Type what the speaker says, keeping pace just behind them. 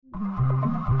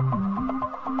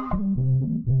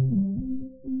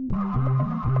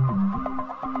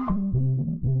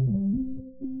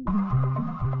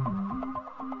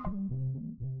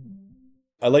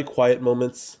I like quiet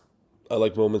moments. I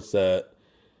like moments that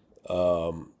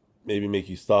maybe make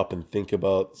you stop and think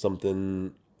about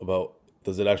something about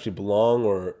does it actually belong,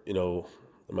 or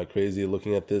am I crazy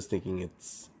looking at this thinking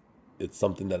it's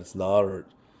something that it's not, or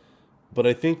but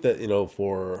I think that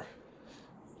for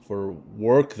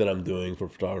work that I'm doing for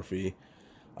photography,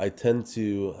 I tend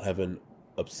to have an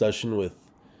obsession with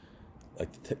like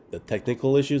the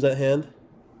technical issues at hand.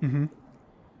 Mm-hmm.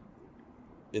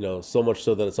 So much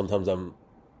so that sometimes I'm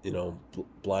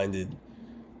blinded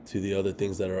to the other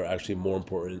things that are actually more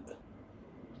important.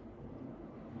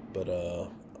 But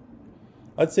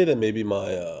I'd say that maybe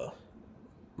my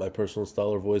personal style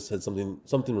or voice had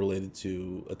something related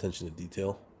to attention to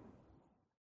detail.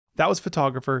 That was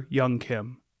photographer Young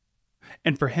Kim.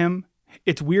 And for him,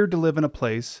 it's weird to live in a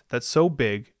place that's so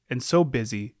big and so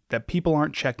busy that people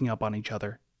aren't checking up on each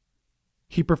other.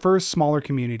 He prefers smaller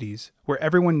communities where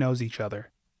everyone knows each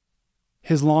other.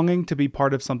 His longing to be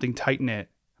part of something tight-knit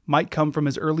might come from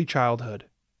his early childhood,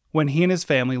 when he and his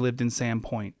family lived in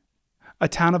Sandpoint, a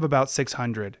town of about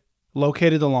 600,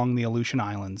 located along the Aleutian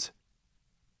Islands.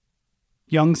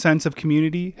 Young's sense of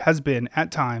community has been,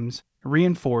 at times,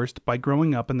 reinforced by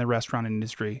growing up in the restaurant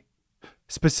industry.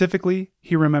 Specifically,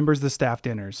 he remembers the staff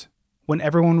dinners, when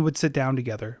everyone would sit down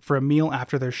together for a meal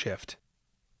after their shift.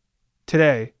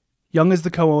 Today, Young is the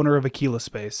co-owner of Aquila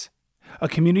Space, a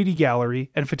community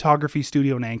gallery and photography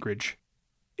studio in Anchorage.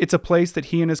 It's a place that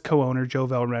he and his co-owner, Joe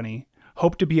Valreni,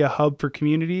 hope to be a hub for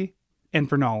community and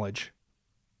for knowledge.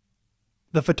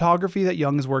 The photography that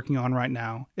Young is working on right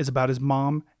now is about his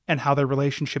mom and how their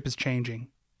relationship is changing.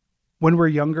 When we're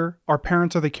younger, our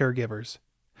parents are the caregivers.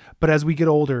 But as we get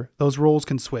older, those roles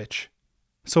can switch.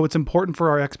 So it's important for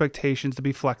our expectations to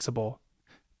be flexible,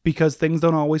 because things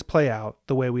don't always play out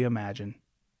the way we imagine.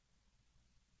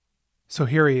 So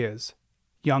here he is,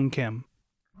 Young Kim.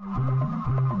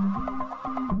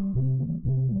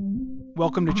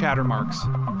 Welcome to Chattermarks,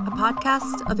 a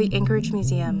podcast of the Anchorage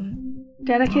Museum,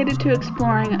 dedicated to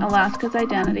exploring Alaska's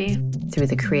identity through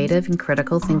the creative and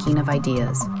critical thinking of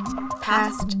ideas,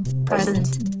 past,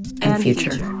 present, and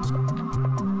future.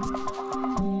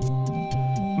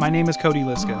 My name is Cody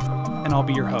Liska, and I'll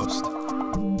be your host.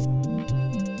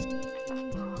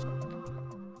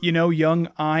 You know, Young,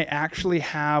 I actually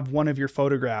have one of your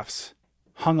photographs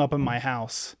hung up in my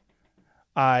house.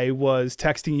 I was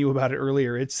texting you about it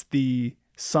earlier. It's the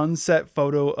sunset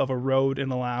photo of a road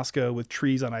in Alaska with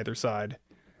trees on either side.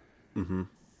 Mm-hmm.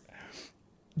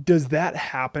 Does that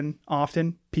happen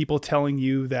often? People telling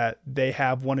you that they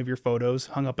have one of your photos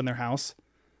hung up in their house?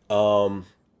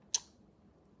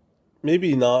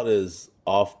 Maybe not as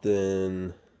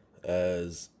often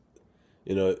as,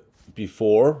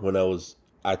 before when I was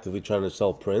actively trying to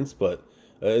sell prints, but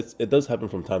it does happen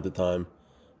from time to time.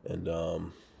 And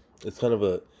it's kind of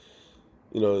a,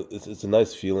 it's a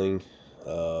nice feeling,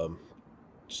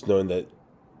 just knowing that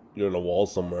you're on a wall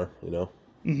somewhere,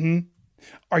 Mm-hmm.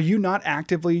 Are you not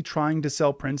actively trying to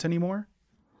sell prints anymore?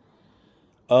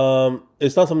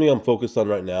 It's not something I'm focused on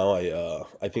right now.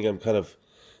 I think I'm kind of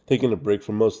taking a break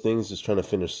from most things, just trying to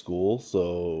finish school.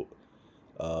 So,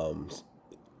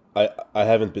 I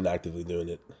haven't been actively doing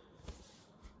it.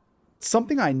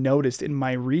 Something I noticed in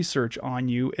my research on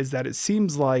you is that it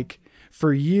seems like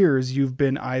for years you've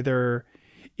been either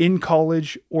in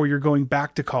college or you're going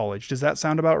back to college. Does that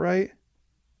sound about right?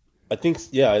 I think,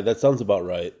 yeah, that sounds about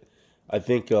right. I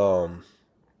think I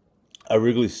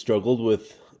really struggled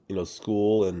with,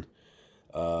 school and,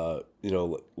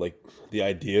 like the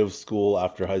idea of school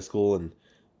after high school. And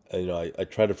I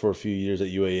tried it for a few years at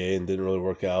UAA and didn't really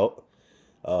work out.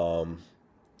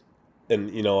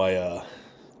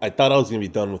 I thought I was going to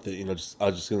be done with it. I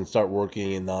was just going to start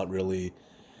working and not really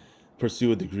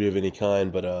pursue a degree of any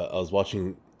kind. But I was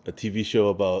watching a TV show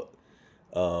about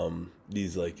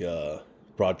these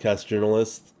broadcast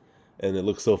journalists, and it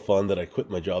looked so fun that I quit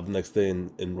my job the next day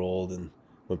and enrolled and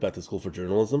went back to school for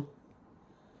journalism.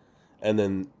 And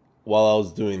then while I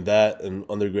was doing that in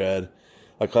undergrad,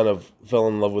 I kind of fell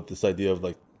in love with this idea of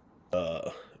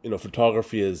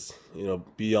photography is,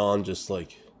 beyond just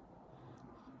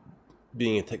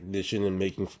being a technician and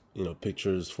making,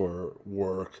 pictures for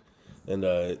work. And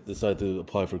I decided to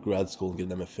apply for grad school and get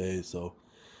an MFA. So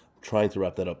I'm trying to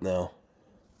wrap that up now.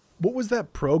 What was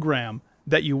that program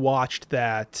that you watched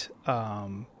that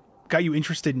got you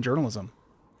interested in journalism?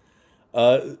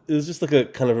 It was just like a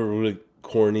kind of a really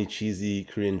corny, cheesy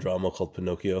Korean drama called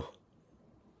Pinocchio.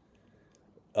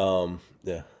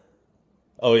 Yeah.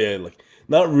 Oh yeah,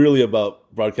 not really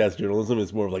about broadcast journalism.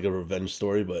 It's more of like a revenge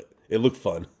story, but it looked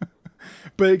fun.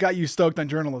 But it got you stoked on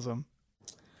journalism.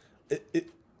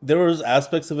 There was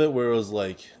aspects of it where it was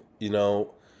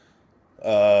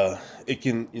It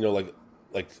can,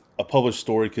 like a published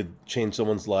story could change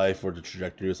someone's life or the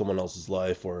trajectory of someone else's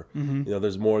life, or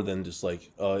there's more than just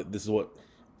like, this is what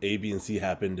A, B, and C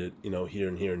happened at here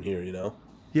and here and here.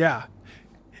 Yeah.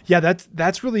 Yeah,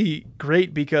 that's really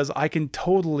great, because I can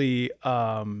totally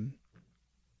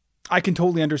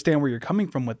understand where you're coming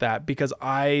from with that, because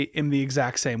I am the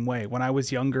exact same way. When I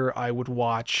was younger, I would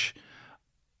watch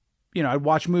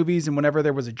movies, and whenever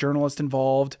there was a journalist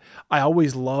involved, I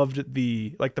always loved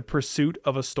the pursuit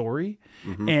of a story.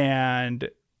 And,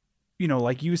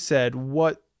 like you said,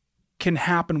 what can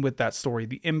happen with that story,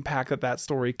 the impact that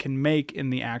story can make in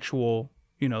the actual,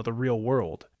 the real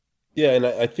world. Yeah. And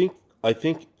I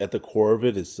think at the core of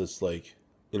it is just like,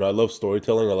 I love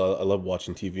storytelling. I love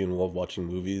watching TV and love watching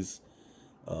movies.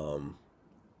 And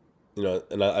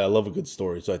I love a good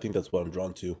story. So I think that's what I'm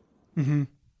drawn to. Mm-hmm.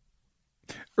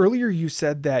 Earlier, you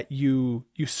said that you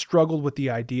struggled with the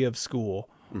idea of school.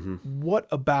 What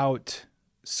about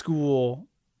school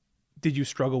did you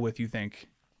struggle with, you think?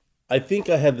 I think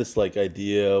I had this like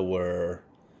idea where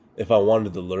if I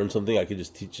wanted to learn something, I could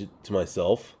just teach it to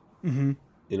myself.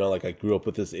 Like I grew up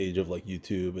with this age of like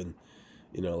YouTube and,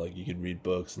 like you could read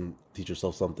books and teach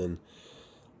yourself something.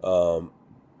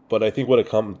 But I think what I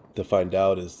come to find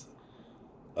out is,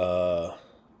 as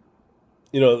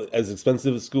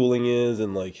expensive as schooling is,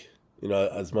 and like,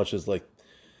 as much as like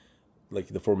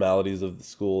the formalities of the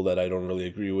school that I don't really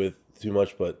agree with too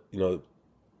much, but,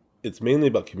 it's mainly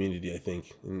about community, I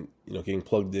think, and, getting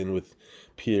plugged in with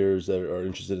peers that are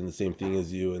interested in the same thing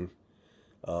as you, and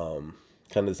kind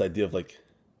of this idea of like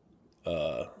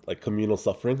communal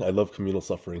suffering. I love communal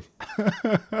suffering.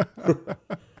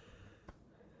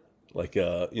 Like,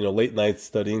 late nights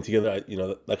studying together,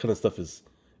 that kind of stuff it's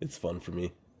fun for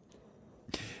me.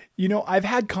 I've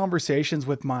had conversations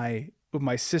with my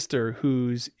sister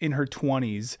who's in her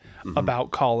 20s about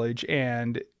college,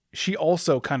 and she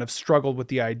also kind of struggled with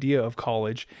the idea of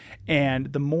college.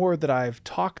 And the more that I've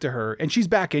talked to her, and she's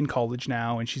back in college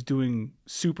now and she's doing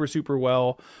super, super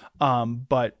well.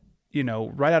 But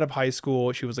right out of high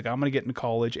school, she was like, I'm going to get into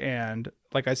college. And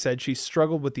like I said, she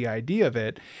struggled with the idea of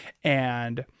it.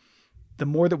 And the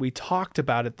more that we talked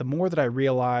about it, the more that I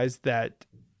realized that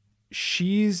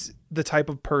she's the type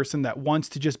of person that wants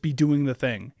to just be doing the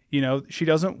thing. She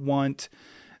doesn't want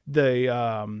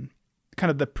the kind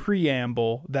of the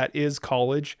preamble that is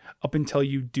college up until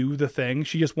you do the thing.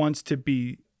 She just wants to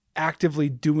be actively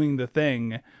doing the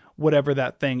thing, whatever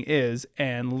that thing is,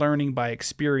 and learning by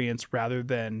experience rather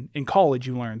than in college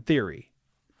you learn theory.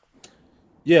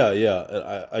 Yeah.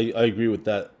 And I agree with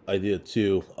that idea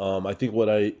too. I think what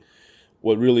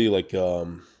really like,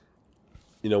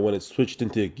 when it switched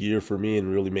into gear for me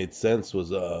and really made sense was,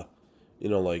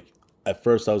 like at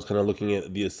first I was kind of looking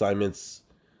at the assignments,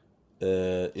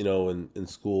 in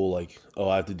school, like, oh,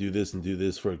 I have to do this and do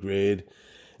this for a grade.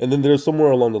 And then there's somewhere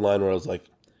along the line where I was like,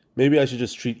 maybe I should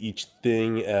just treat each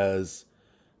thing as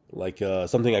like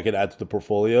something I could add to the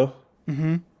portfolio.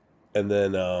 And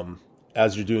then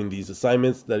as you're doing these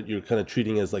assignments that you're kind of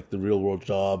treating as like the real world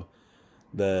job,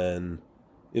 then,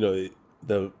 the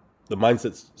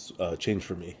mindset's changed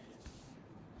for me.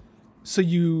 So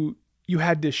you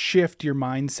had to shift your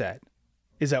mindset.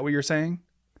 Is that what you're saying?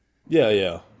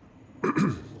 Yeah.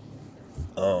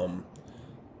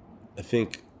 I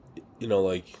think,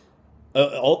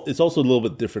 it's also a little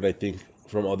bit different, I think,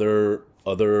 from other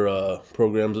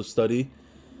programs of study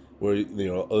where,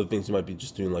 other things you might be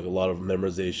just doing like a lot of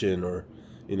memorization or,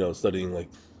 studying like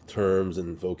terms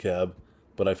and vocab.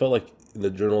 But I felt like in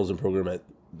the journalism program at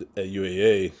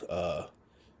UAA,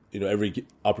 every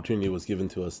opportunity was given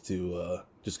to us to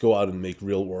just go out and make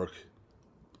real work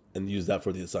and use that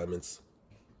for the assignments.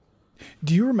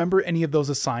 Do you remember any of those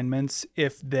assignments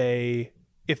if they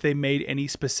made any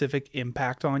specific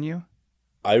impact on you?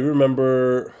 I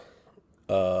remember,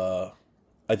 I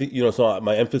think, so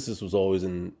my emphasis was always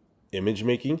in image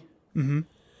making. And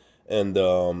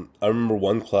I remember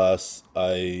one class,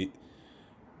 I,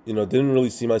 didn't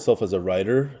really see myself as a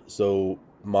writer. So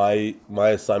my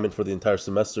assignment for the entire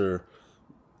semester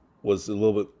was a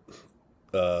little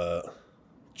bit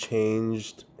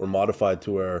changed or modified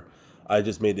to where I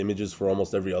just made images for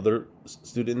almost every other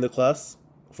student in the class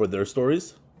for their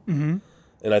stories. And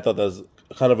I thought that was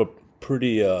kind of a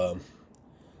pretty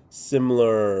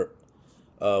similar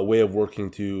way of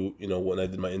working to, when I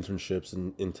did my internships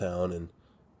in town and,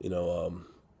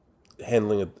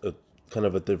 handling a kind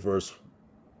of a diverse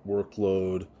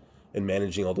workload and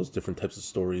managing all those different types of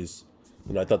stories.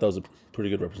 I thought that was a pretty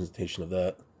good representation of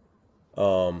that.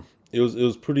 It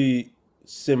was pretty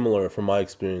similar from my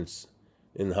experience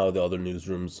in how the other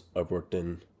newsrooms I've worked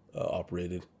in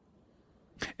operated.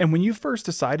 And when you first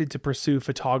decided to pursue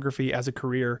photography as a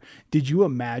career, did you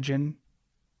imagine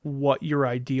what your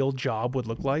ideal job would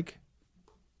look like?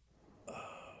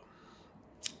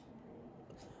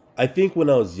 I think when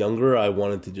I was younger, I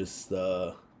wanted to just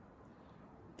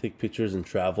take pictures and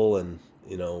travel and,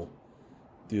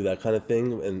 do that kind of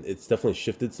thing. And it's definitely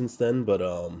shifted since then. But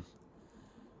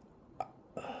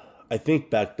I think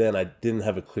back then I didn't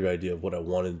have a clear idea of what I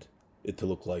wanted it to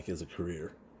look like as a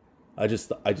career. I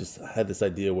just had this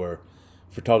idea where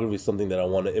photography is something that I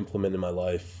want to implement in my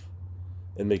life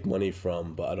and make money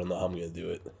from, but I don't know how I'm going to do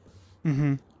it.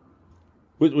 Mm-hmm.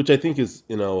 Which I think is,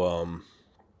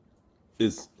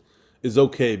 is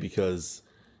okay because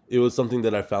it was something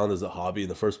that I found as a hobby in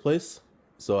the first place.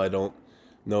 So I don't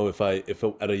know if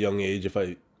at a young age, if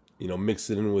I, mix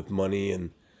it in with money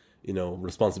and,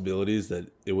 responsibilities,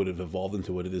 that it would have evolved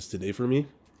into what it is today for me.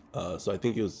 So I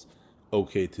think it was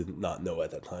okay to not know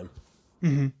at that time.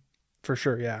 Mm-hmm. For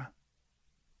sure. Yeah.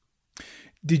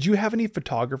 Did you have any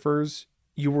photographers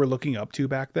you were looking up to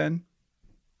back then?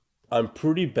 I'm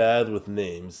pretty bad with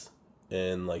names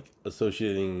and like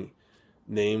associating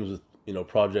names with,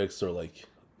 projects or like,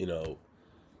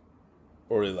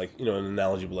 or like, an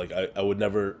analogy, but like I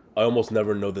almost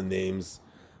never know the names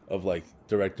of like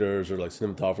directors or like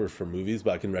cinematographers for movies,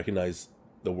 but I can recognize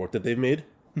the work that they've made.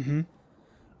 Mm-hmm.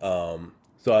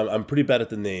 So I'm pretty bad at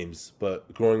the names,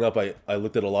 but growing up, I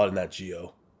looked at a lot of Nat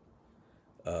Geo.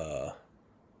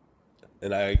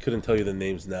 And I couldn't tell you the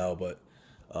names now, but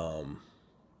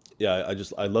yeah,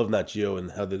 I love Nat Geo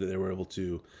and how they were able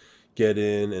to get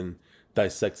in and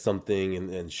dissect something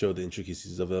and show the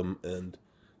intricacies of them and,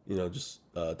 just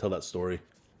tell that story.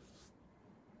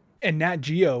 And Nat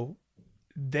Geo,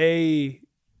 they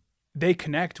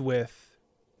connect with,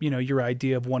 your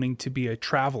idea of wanting to be a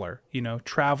traveler,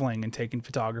 traveling and taking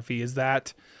photography. Is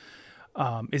that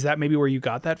maybe where you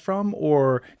got that from?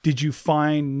 Or did you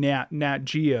find Nat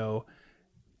Geo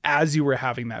as you were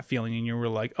having that feeling and you were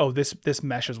like, oh, this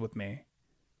meshes with me?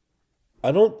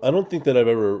 I don't think that I've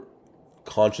ever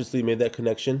consciously made that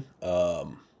connection.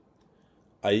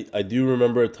 I do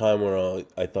remember a time where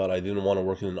I thought I didn't want to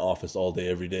work in an office all day,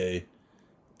 every day.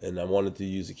 And I wanted to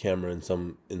use a camera in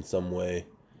some way.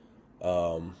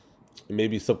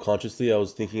 Maybe subconsciously I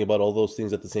was thinking about all those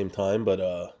things at the same time, but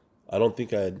I don't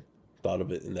think I had thought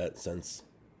of it in that sense.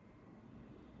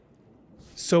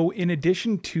 So in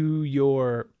addition to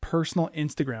your personal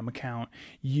Instagram account,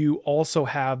 you also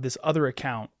have this other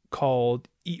account called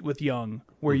Eat with Young,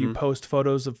 where you post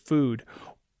photos of food.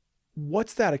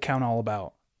 What's that account all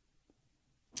about?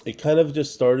 It kind of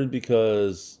just started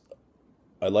because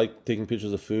I like taking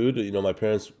pictures of food. My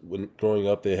parents, when growing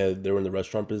up, they were in the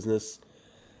restaurant business.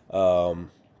 I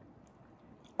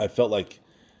felt like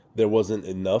there wasn't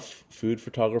enough food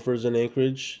photographers in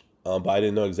Anchorage, but I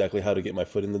didn't know exactly how to get my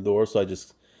foot in the door. So I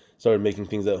just started making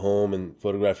things at home and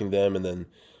photographing them. And then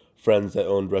friends that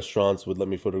owned restaurants would let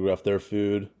me photograph their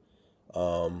food.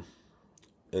 And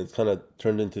it's kind of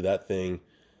turned into that thing.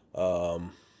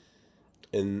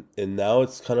 And now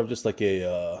it's kind of just like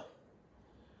a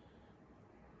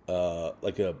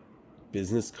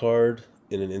business card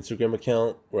in an Instagram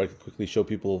account where I can quickly show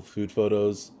people food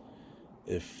photos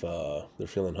if they're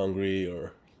feeling hungry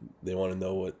or they want to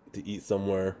know what to eat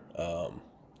somewhere.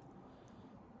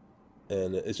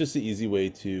 And it's just an easy way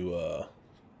to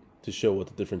show what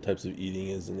the different types of eating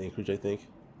is in Anchorage, I think.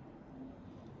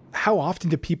 How often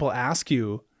do people ask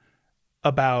you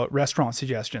about restaurant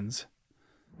suggestions?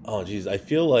 Oh, geez. I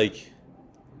feel like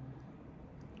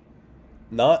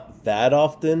not that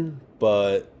often,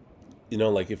 but,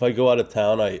 like if I go out of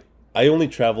town, I only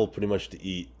travel pretty much to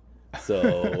eat.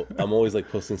 So I'm always like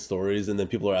posting stories and then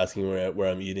people are asking where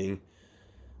I'm eating.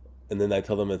 And then I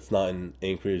tell them it's not in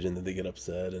Anchorage and then they get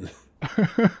upset. And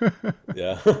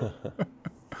yeah.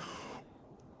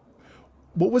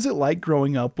 What was it like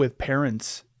growing up with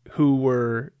parents who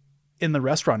were in the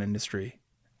restaurant industry?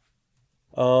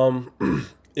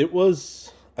 It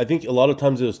was, I think a lot of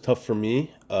times it was tough for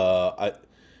me.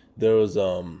 There was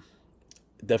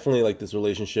definitely like this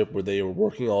relationship where they were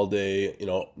working all day,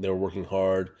 they were working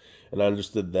hard, and I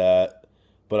understood that,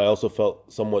 but I also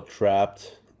felt somewhat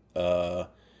trapped, until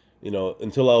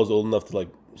I was old enough to like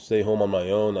stay home on my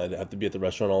own. I'd have to be at the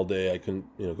restaurant all day. I couldn't,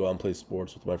 go out and play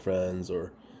sports with my friends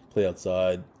or play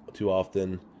outside too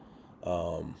often.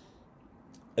 And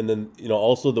then,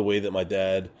 also the way that my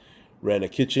dad ran a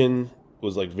kitchen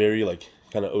was like very like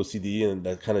kind of OCD, and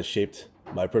that kind of shaped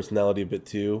my personality a bit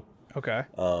too. Okay.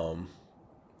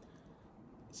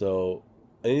 So,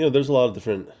 and there's a lot of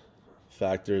different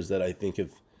factors that I think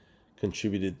have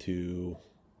contributed to,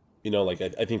 like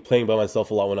I think playing by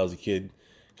myself a lot when I was a kid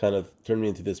kind of turned me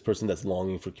into this person that's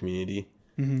longing for community.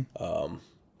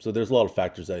 So there's a lot of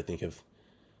factors that I think have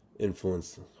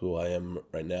influenced who I am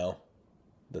right now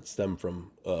that stem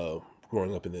from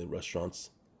growing up in the restaurants.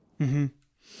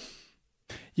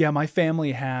 Yeah, my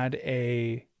family had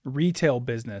a retail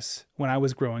business when I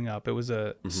was growing up. It was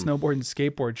a snowboard and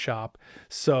skateboard shop.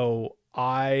 So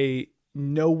I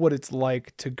know what it's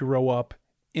like to grow up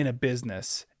in a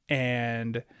business.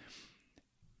 And,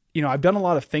 you know, I've done a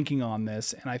lot of thinking on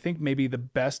this, and I think maybe the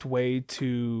best way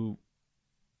to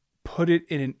put it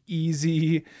in an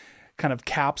easy kind of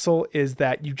capsule is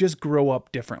that you just grow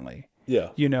up differently. Yeah.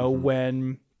 You know,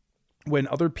 when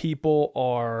other people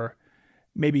are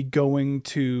maybe going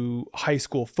to high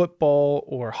school football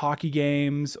or hockey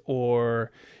games,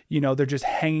 or, you know, they're just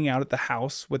hanging out at the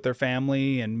house with their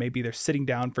family and maybe they're sitting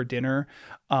down for dinner.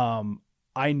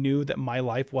 I knew that my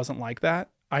life wasn't like that.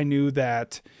 I knew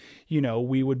that, you know,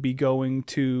 we would be going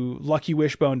to Lucky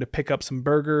Wishbone to pick up some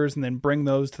burgers and then bring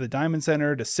those to the Diamond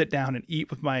Center to sit down and eat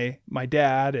with my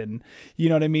dad. And you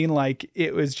know what I mean? Like,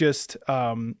 it was just,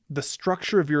 the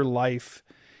structure of your life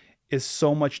is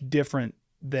so much different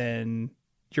than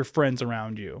your friends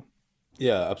around you.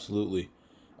 Yeah, absolutely.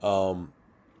 But,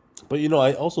 you know,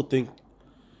 I also think,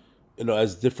 you know,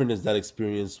 as different as that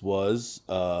experience was,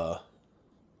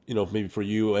 you know, maybe for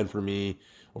you and for me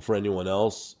or for anyone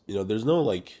else, you know, there's no,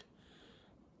 like,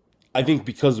 I think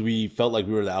because we felt like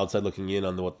we were the outside looking in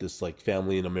on what this, like,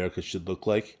 family in America should look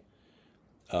like,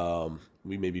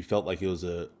 we maybe felt like it was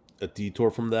a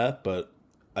detour from that. But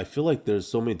I feel like there's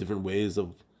so many different ways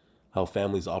of how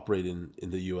families operate in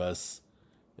the U.S.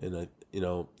 And, you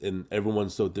know, and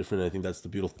everyone's so different. I think that's the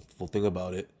beautiful thing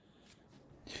about it.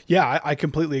 Yeah, I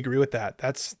completely agree with that.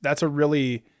 That's a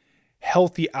really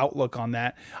healthy outlook on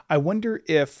that. I wonder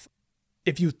if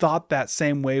you thought that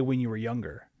same way when you were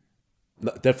younger.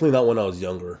 No, definitely not when I was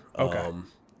younger. Okay.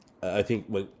 I think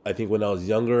when I was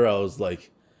younger, I was like,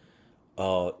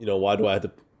 you know, why do I have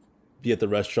to be at the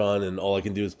restaurant and all I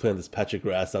can do is play on this patch of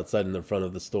grass outside in the front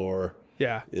of the store?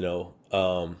 Yeah. You know,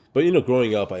 but, you know,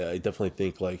 growing up, I definitely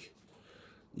think, like,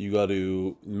 you got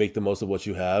to make the most of what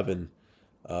you have and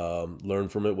learn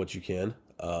from it what you can.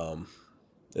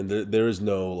 And there is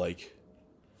no, like,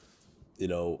 you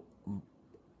know,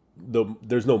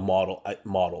 there's no model.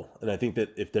 And I think that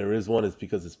if there is one, it's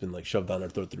because it's been, like, shoved down our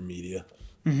throat through media.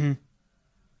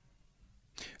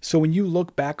 So when you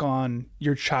look back on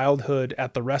your childhood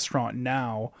at the restaurant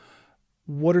now,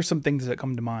 what are some things that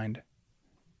come to mind?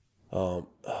 Oh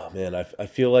man, I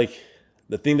feel like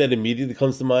the thing that immediately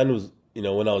comes to mind was, you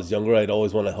know, when I was younger, I'd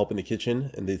always want to help in the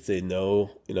kitchen, and they'd say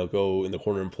no, you know, go in the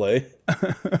corner and play.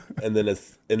 and then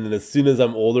as soon as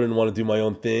I'm older and want to do my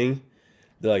own thing,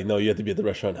 they're like, no, you have to be at the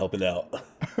restaurant helping out.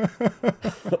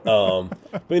 But,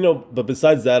 you know, but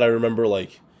besides that, I remember,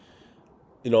 like,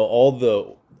 you know, all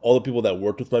the people that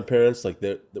worked with my parents, like,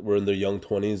 that were in their young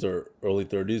 20s or early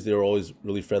 30s, they were always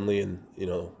really friendly and, you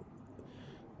know,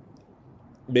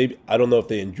 maybe, I don't know if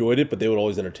they enjoyed it, but they would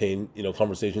always entertain, you know,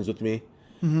 conversations with me.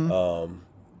 We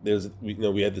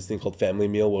had this thing called family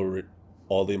meal where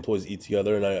all the employees eat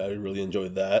together, and I really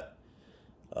enjoyed that.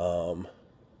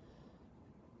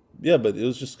 Yeah, but it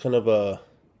was just kind of I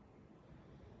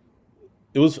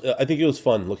think it was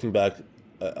fun looking back.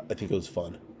 I think it was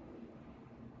fun.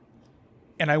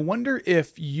 And I wonder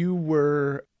if you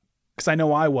were, because I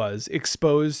know I was,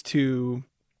 exposed to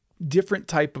different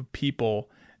type of people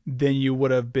than you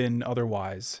would have been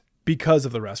otherwise because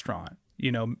of the restaurant,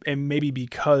 you know, and maybe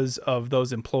because of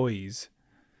those employees.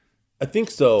 I think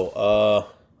so.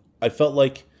 I feel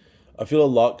a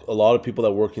lot of people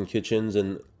that work in kitchens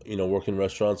and, you know, work in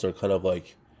restaurants are kind of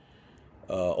like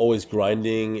always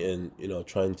grinding and, you know,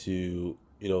 trying to,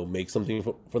 you know, make something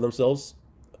for themselves.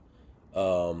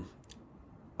 I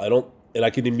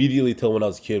could immediately tell when I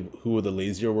was a kid who were the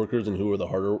lazier workers and who were the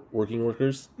harder working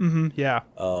workers. Yeah.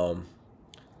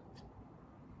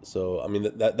 So, I mean,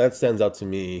 that stands out to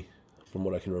me from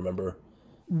what I can remember.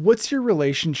 What's your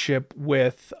relationship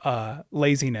with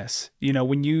laziness? You know,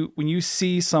 when you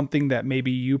see something that maybe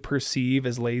you perceive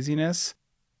as laziness,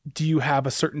 do you have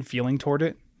a certain feeling toward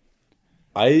it?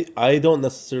 I don't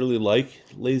necessarily like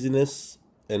laziness,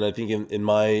 and I think in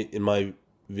my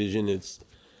vision, it's,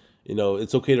 you know,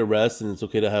 it's okay to rest and it's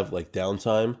okay to have, like,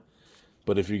 downtime,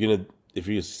 but if you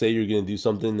say you're gonna do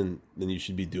something, then you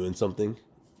should be doing something,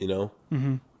 you know.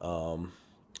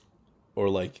 Or,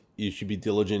 like, you should be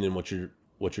diligent in what you're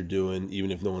doing,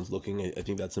 even if no one's looking. I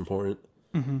think that's important.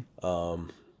 You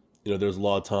know, there's a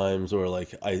lot of times where,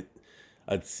 like,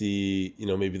 I'd see, you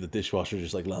know, maybe the dishwasher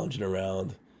just, like, lounging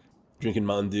around, drinking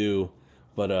Mountain Dew,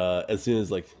 but as soon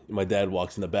as, like, my dad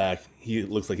walks in the back, he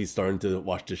looks like he's starting to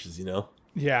wash dishes, you know.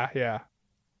 Yeah, yeah.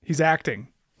 He's acting.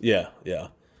 Yeah, yeah.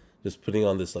 Just putting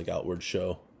on this like outward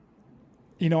show.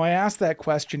 You know, I asked that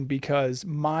question because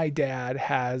my dad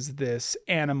has this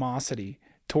animosity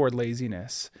toward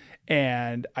laziness.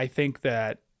 And I think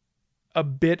that a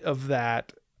bit of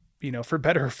that, you know, for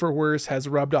better or for worse, has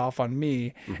rubbed off on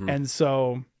me. Mm-hmm. And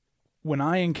so when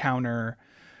I encounter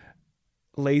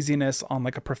laziness on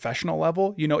like a professional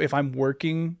level, you know, if I'm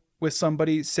working with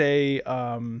somebody, say,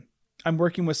 I'm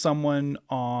working with someone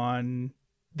on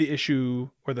the issue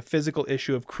or the physical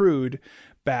issue of Crude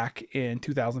back in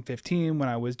 2015 when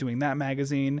I was doing that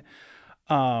magazine.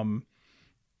 And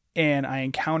I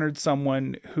encountered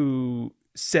someone who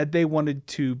said they wanted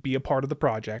to be a part of the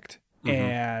project,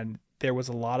 and there was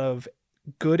a lot of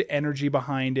good energy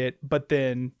behind it, but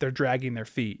then they're dragging their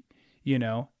feet, you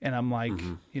know? And I'm like,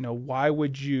 you know, why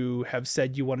would you have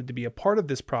said you wanted to be a part of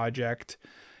this project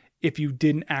if you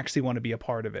didn't actually want to be a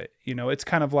part of it? You know, it's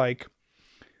kind of like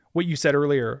what you said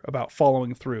earlier about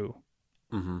following through.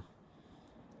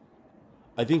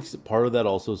 I think part of that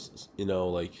also, you know,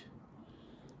 like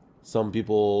some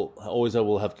people always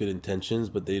will have good intentions,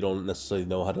 but they don't necessarily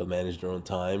know how to manage their own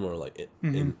time, or like,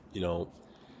 and you know,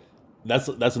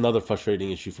 that's another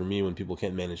frustrating issue for me when people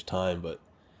can't manage time. But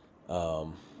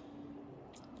I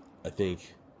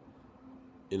think,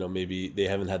 you know, maybe they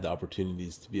haven't had the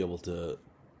opportunities to be able to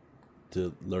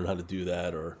learn how to do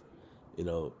that, or, you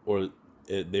know, or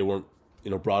they weren't,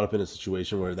 you know, brought up in a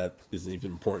situation where that isn't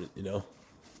even important, you know?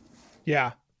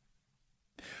 Yeah.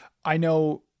 I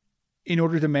know in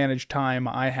order to manage time,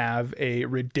 I have a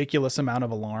ridiculous amount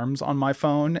of alarms on my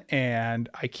phone, and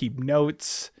I keep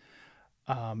notes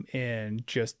in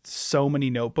just so many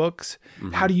notebooks.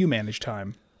 How do you manage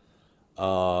time?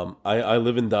 I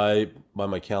live and die by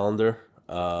my calendar.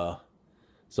 So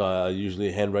I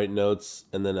usually handwrite notes,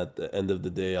 and then at the end of the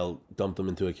day, I'll dump them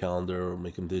into a calendar or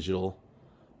make them digital.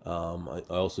 I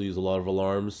also use a lot of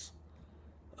alarms.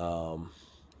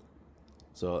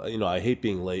 So, you know, I hate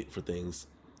being late for things,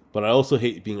 but I also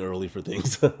hate being early for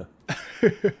things.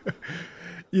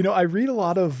 You know, I read a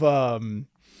lot of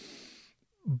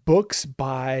books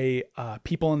by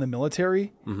people in the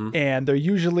military, and they're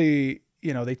usually,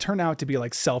 you know, they turn out to be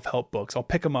like self-help books. I'll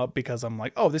pick them up because I'm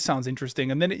like, oh, this sounds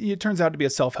interesting. And then it turns out to be a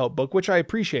self-help book, which I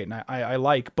appreciate and I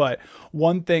like. But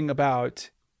one thing about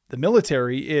the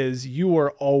military is you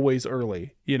are always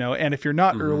early, you know, and if you're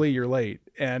not early, you're late.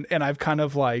 And I've kind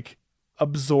of like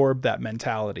absorbed that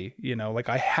mentality, you know, like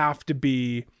I have to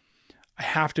be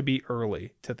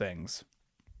early to things.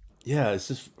 Yeah, it's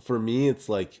just, for me, it's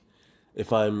like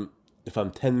if I'm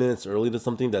 10 minutes early to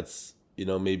something, that's, you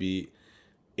know, maybe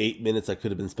 8 minutes I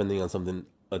could have been spending on something,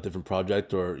 a different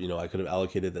project, or, you know, I could have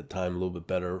allocated that time a little bit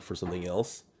better for something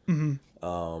else.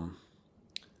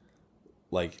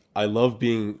 Like, I love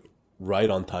being right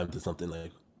on time to something.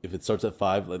 Like, if it starts at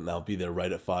 5, then I'll be there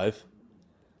right at 5.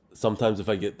 Sometimes if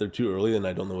I get there too early, then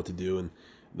I don't know what to do, and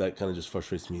that kind of just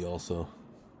frustrates me also.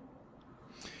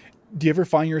 Do you ever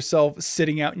find yourself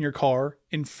sitting out in your car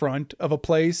in front of a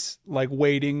place, like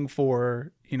waiting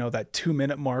for, you know, that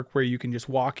 2-minute mark where you can just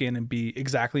walk in and be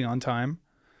exactly on time?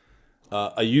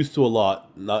 I used to a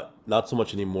lot, not so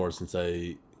much anymore, since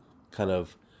I kind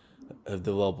of have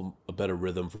developed a better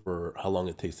rhythm for how long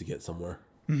it takes to get somewhere.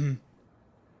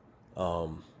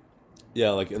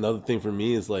 Yeah, like another thing for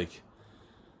me is like,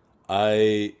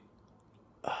 I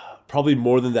probably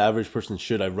more than the average person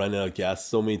should, I run out of gas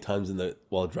so many times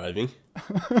while driving,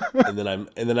 and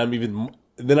then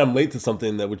I'm late to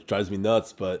something which drives me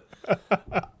nuts. But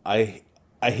I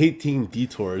hate taking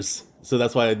detours, so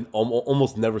that's why I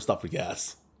almost never stop for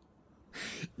gas.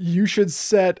 You should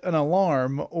set an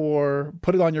alarm or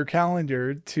put it on your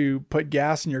calendar to put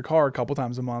gas in your car a couple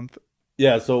times a month.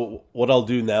 Yeah, so what I'll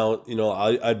do now, you know,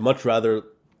 I'd much rather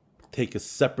take a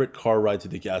separate car ride to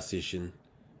the gas station,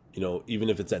 you know, even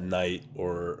if it's at night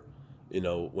or, you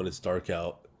know, when it's dark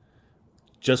out,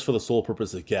 just for the sole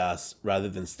purpose of gas, rather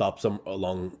than stop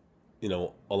along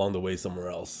the way somewhere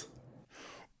else.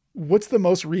 What's the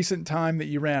most recent time that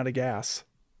you ran out of gas?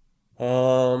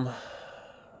 I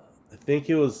think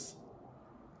it was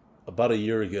about a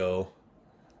year ago,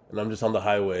 and I'm just on the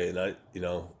highway, and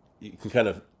you can kind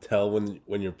of tell when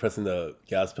you're pressing the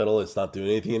gas pedal, it's not doing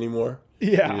anything anymore.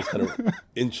 Yeah. You're just kind of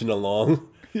inching along.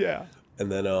 Yeah.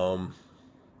 And then,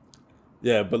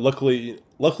 yeah, but luckily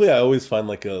I always find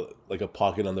like a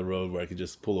pocket on the road where I could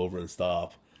just pull over and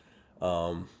stop.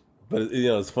 But you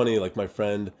know, it's funny, like my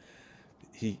friend,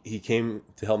 he came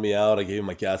to help me out. I gave him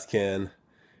my gas can,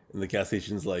 and the gas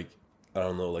station's like, I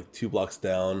don't know, like 2 blocks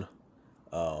down.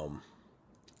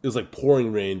 It was like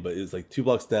pouring rain, but it was like 2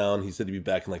 blocks down. He said he'd be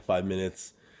back in like 5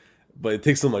 minutes. but it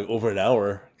takes them like over an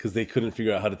hour because they couldn't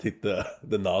figure out how to take the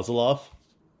nozzle off.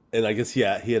 And I guess he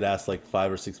had asked like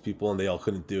 5 or 6 people, and they all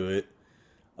couldn't do it.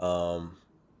 So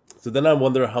then I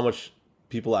wonder how much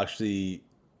people actually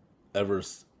ever,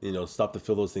 stop to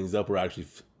fill those things up or actually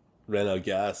ran out of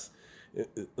gas.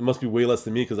 It must be way less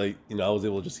than me because I was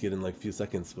able to just get in like a few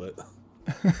seconds. But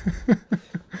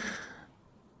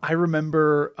I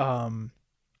remember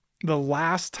the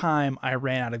last time I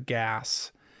ran out of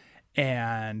gas,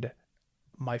 and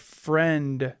my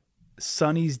friend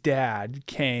Sonny's dad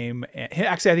came.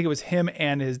 Actually, I think it was him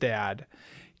and his dad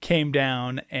came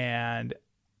down, and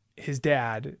his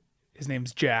dad, his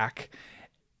name's Jack.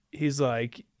 He's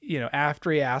like,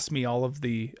 after he asked me all of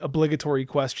the obligatory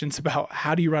questions about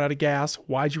how do you run out of gas?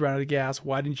 Why'd you run out of gas?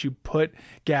 Why didn't you put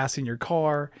gas in your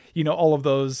car? All of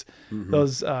those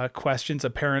questions a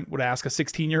parent would ask a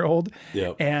 16-year-old.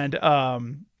 yeah, And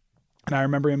I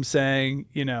remember him saying,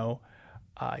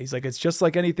 he's like, it's just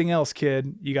like anything else,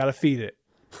 kid. You got to feed it.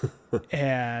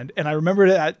 and I remember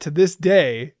that to this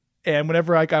day. And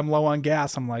whenever I'm low on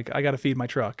gas, I'm like, I got to feed my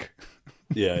truck.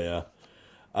 yeah.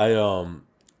 I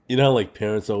how like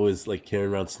parents always like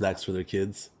carrying around snacks for their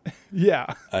kids. Yeah.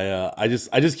 I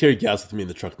just carry gas with me in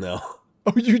the truck now.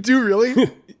 Oh, you do really?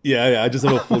 Yeah. I just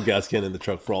have a full gas can in the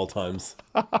truck for all times.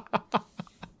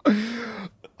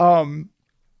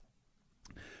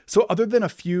 So other than a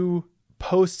few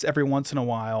posts every once in a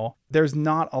while, there's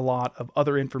not a lot of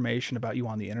other information about you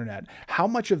on the internet. How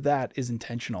much of that is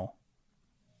intentional?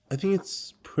 I think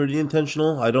it's pretty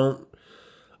intentional. I don't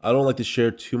like to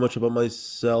share too much about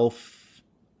myself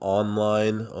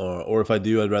online, or if I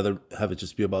do, I'd rather have it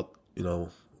just be about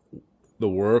the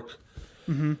work.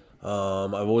 Mm-hmm.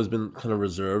 I've always been kind of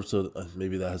reserved, so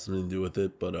maybe that has something to do with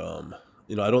it. But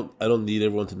I don't need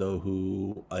everyone to know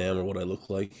who I am or what I look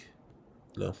like.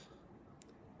 No.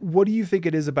 What do you think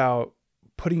it is about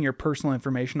putting your personal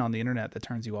information on the internet that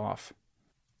turns you off?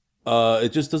 It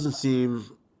just doesn't seem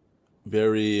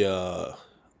very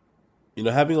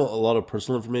having a lot of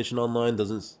personal information online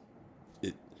doesn't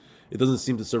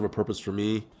seem to serve a purpose for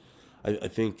me. I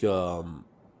think if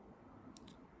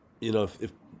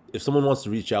someone wants to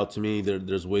reach out to me,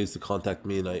 there's ways to contact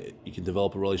me, and you can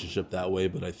develop a relationship that way.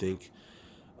 But I think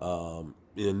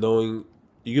knowing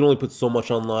you can only put so much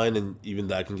online, and even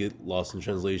that can get lost in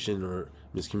translation or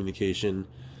miscommunication.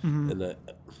 Mm-hmm. And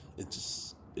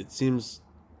it seems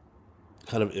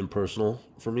kind of impersonal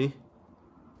for me.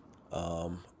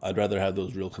 I'd rather have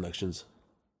those real connections.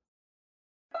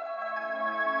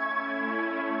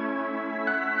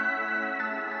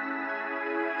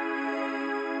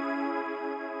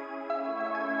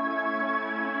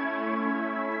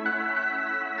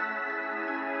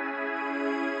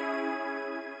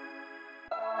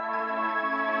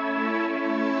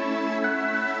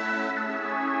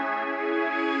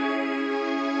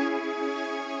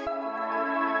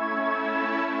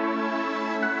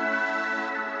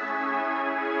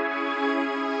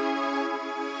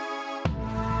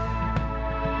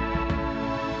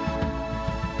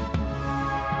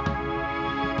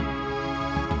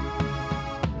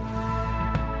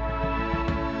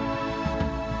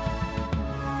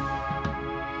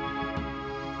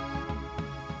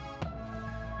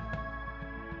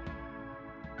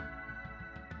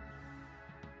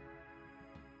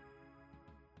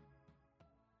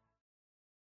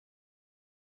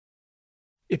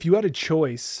 If you had a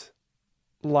choice,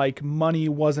 like money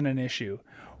wasn't an issue,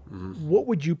 what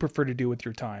would you prefer to do with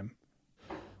your time?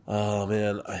 Oh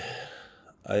man,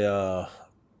 I'd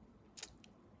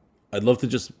love to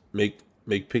just make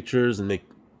pictures and make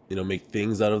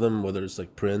things out of them, whether it's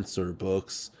like prints or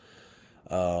books.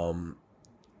 I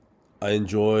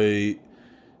enjoy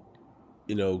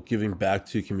giving back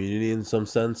to community in some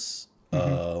sense.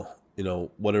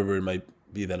 Whatever it might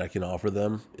be that I can offer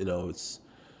them.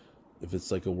 If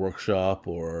it's like a workshop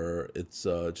or it's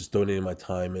just donating my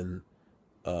time and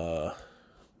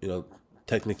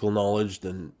technical knowledge,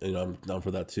 then I'm down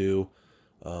for that too.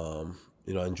 I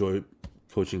enjoy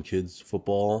coaching kids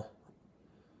football.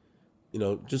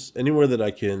 Just anywhere that I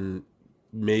can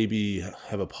maybe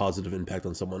have a positive impact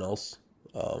on someone else.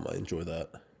 I enjoy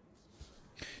that.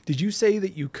 Did you say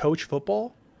that you coach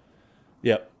football?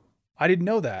 Yeah. I didn't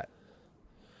know that.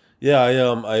 Yeah,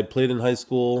 I played in high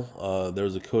school. There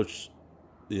was a coach,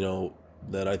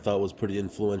 that I thought was pretty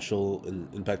influential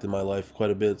and impacted my life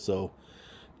quite a bit. So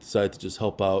decided to just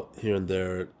help out here and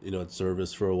there, at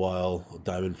service for a while,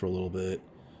 diamond for a little bit.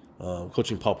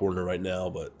 Coaching Pop Warner right now,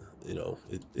 but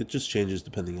it just changes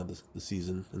depending on the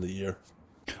season and the year.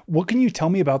 What can you tell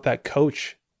me about that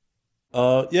coach?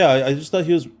 I just thought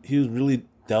he was really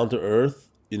down to earth.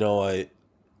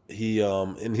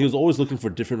 and he was always looking for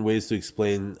different ways to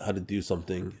explain how to do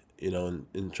something,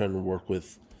 and trying to work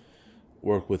with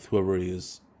whoever he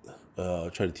is,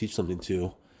 try to teach something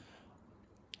to,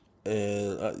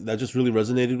 and that just really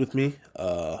resonated with me.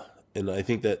 And I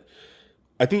think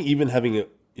even having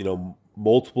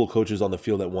multiple coaches on the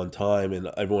field at one time and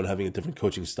everyone having a different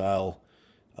coaching style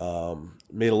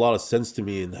made a lot of sense to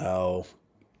me in how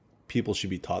people should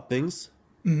be taught things.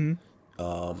 And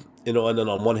then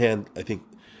on one hand, I think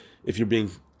if you're being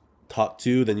taught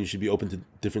to, then you should be open to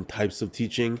different types of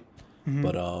teaching.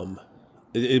 But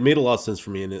it made a lot of sense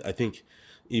for me, and I think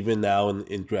even now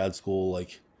in grad school,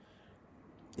 like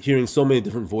hearing so many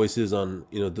different voices on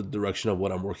the direction of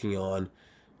what I'm working on,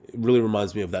 it really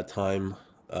reminds me of that time,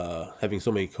 having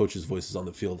so many coaches' voices on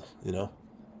the field.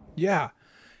 Yeah.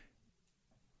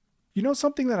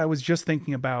 Something that I was just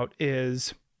thinking about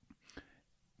is,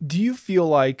 do you feel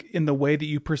like in the way that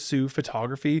you pursue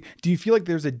photography, do you feel like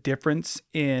there's a difference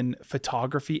in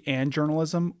photography and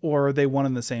journalism, or are they one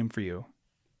and the same for you?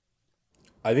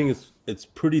 I think it's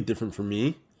pretty different for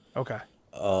me. Okay.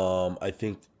 I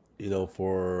think,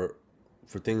 for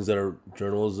things that are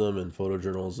journalism and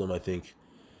photojournalism, I think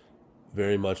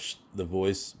very much the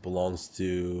voice belongs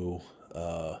to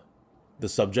the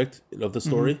subject of the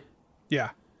story. Yeah.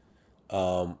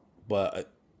 But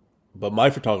my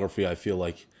photography, I feel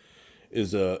like,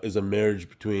 is a marriage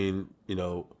between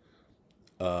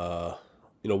what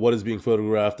is being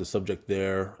photographed, the subject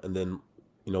there, and then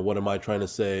what am I trying to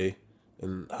say,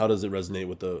 and how does it resonate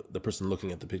with the person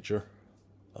looking at the picture.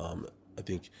 I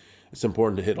think it's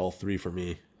important to hit all three for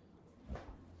me.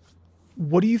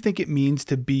 What do you think it means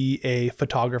to be a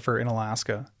photographer in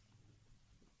Alaska?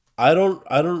 I don't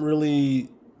really,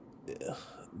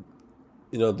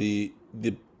 the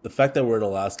fact that we're in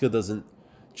Alaska doesn't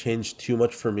change too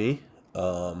much for me,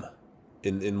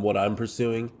 in what I'm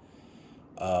pursuing.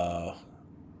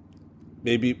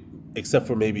 Maybe, except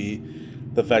for maybe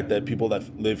the fact that people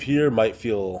that live here might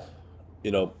feel,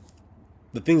 the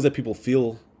things that people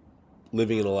feel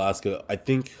living in Alaska, I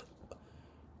think,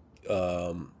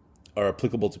 are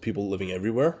applicable to people living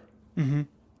everywhere.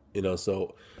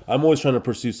 So I'm always trying to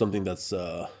pursue something that's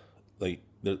like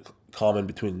the common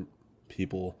between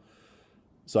people.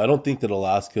 So I don't think that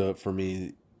Alaska for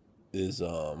me is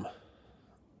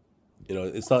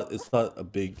it's not a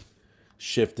big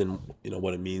shift in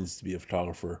what it means to be a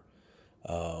photographer.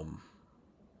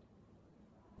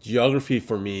 Geography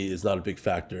for me is not a big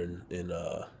factor in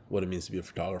what it means to be a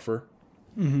photographer.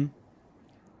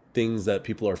 Things that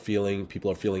people are feeling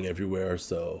everywhere.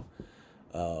 So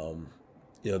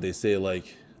they say,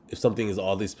 like, if something is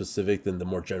oddly specific, then the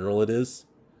more general it is.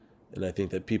 And I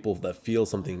think that people that feel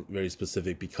something very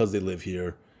specific because they live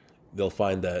here, they'll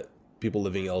find that people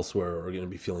living elsewhere are going to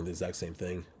be feeling the exact same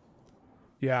thing.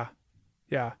 Yeah.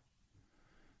 Yeah.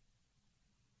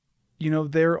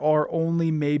 There are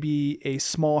only maybe a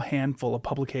small handful of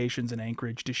publications in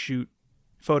Anchorage to shoot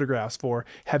photographs for.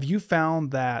 Have you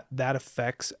found that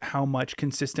affects how much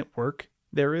consistent work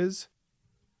there is?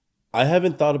 I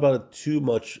haven't thought about it too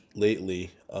much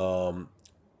lately.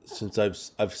 Since I've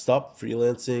stopped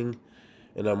freelancing,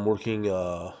 and I'm working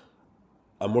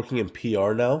in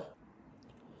PR now.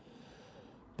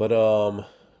 But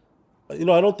I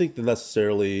don't think that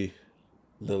necessarily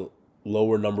the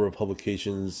lower number of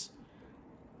publications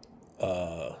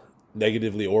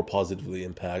negatively or positively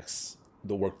impacts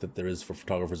the work that there is for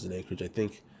photographers in Anchorage. I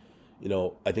think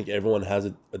everyone has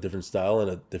a different style and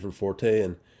a different forte,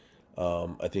 and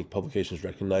I think publications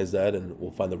recognize that and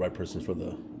will find the right person for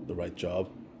the right job.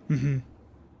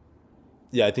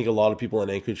 Yeah, I think a lot of people in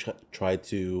Anchorage try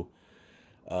to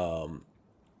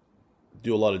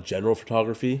do a lot of general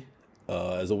photography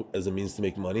as a means to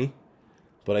make money,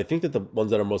 but I think that the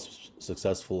ones that are most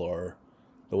successful are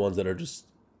the ones that are just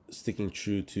sticking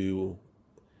true to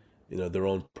their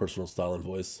own personal style and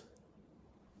voice.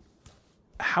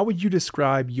 How would you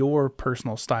describe your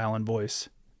personal style and voice?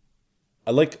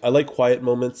 I like quiet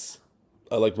moments.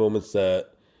 I like moments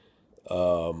that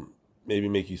maybe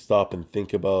make you stop and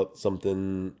think about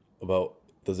something, about,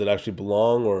 does it actually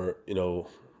belong, or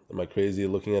am I crazy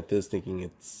looking at this thinking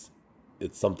it's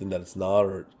something that it's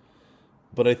not?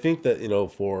 But I think that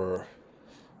for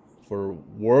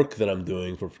work that I'm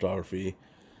doing for photography,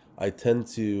 I tend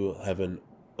to have an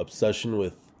obsession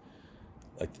with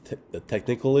like the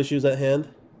technical issues at hand.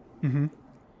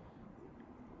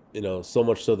 So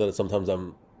much so that sometimes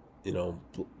I'm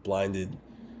blinded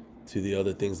to the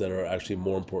other things that are actually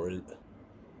more important.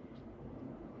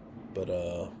 But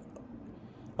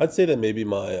I'd say that maybe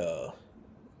my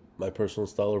my personal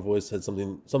style or voice had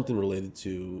something related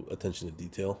to attention to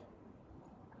detail.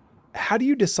 How do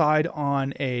you decide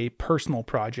on a personal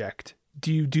project?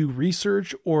 Do you do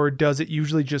research or does it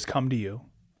usually just come to you?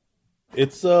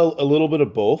 It's a little bit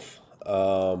of both.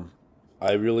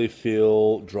 I really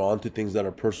feel drawn to things that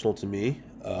are personal to me,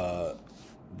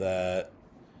 that,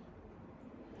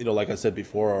 like I said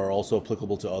before, are also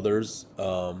applicable to others.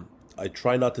 I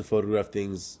try not to photograph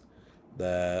things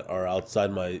that are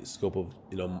outside my scope of,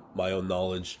 my own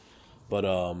knowledge. But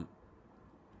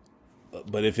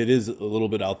if it is a little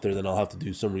bit out there, then I'll have to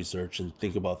do some research and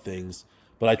think about things.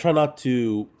 But I try not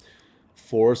to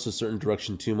force a certain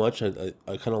direction too much. I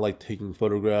kind of like taking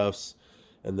photographs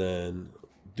and then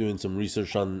doing some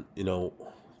research on,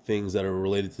 things that are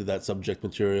related to that subject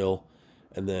material,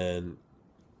 and then,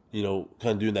 kind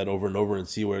of doing that over and over and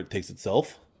see where it takes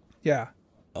itself. Yeah.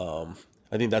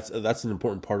 I think that's an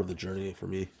important part of the journey for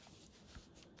me.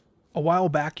 A while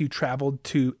back, you traveled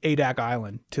to Adak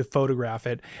Island to photograph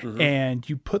it, and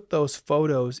you put those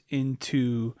photos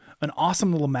into an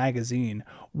awesome little magazine.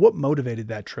 What motivated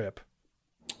that trip?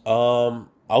 I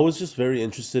was just very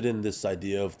interested in this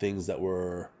idea of things that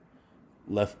were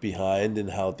left behind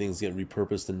and how things get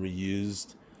repurposed and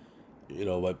reused,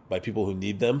 by people who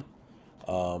need them.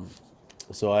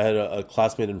 So I had a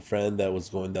classmate and friend that was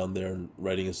going down there and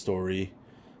writing a story.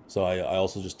 So I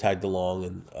also just tagged along,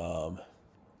 and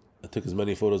I took as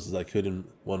many photos as I could in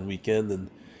one weekend, and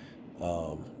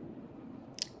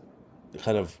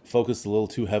kind of focused a little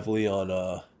too heavily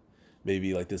on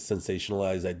maybe like this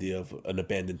sensationalized idea of an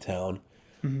abandoned town.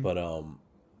 But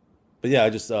yeah, I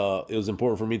just it was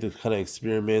important for me to kind of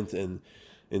experiment in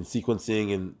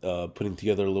sequencing and putting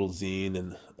together a little zine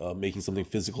and making something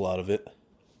physical out of it.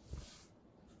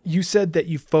 You said that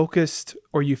you focused,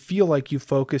 or you feel like you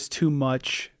focused too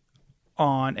much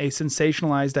on a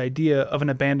sensationalized idea of an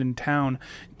abandoned town.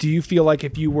 Do you feel like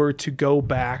if you were to go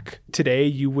back today,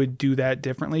 you would do that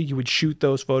differently? You would shoot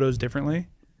those photos differently?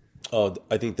 Oh,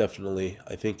 I think definitely.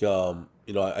 I think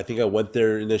I think I went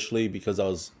there initially because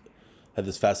had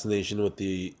this fascination with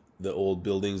the old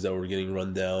buildings that were getting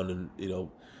run down and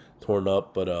torn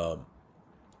up. But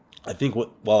I think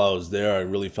while I was there, I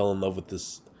really fell in love with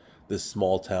this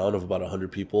small town of about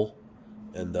 100 people,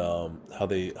 and how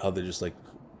they just like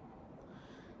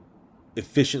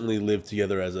efficiently live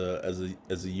together as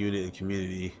a unit and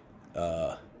community,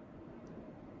 and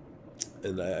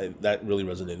that really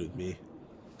resonated with me.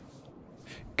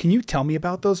 Can you tell me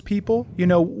about those people?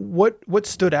 What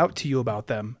stood out to you about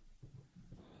them?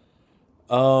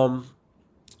 Like,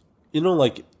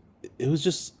 it was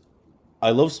just,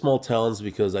 I love small towns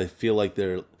because I feel like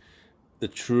they're the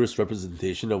truest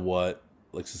representation of what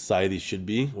like society should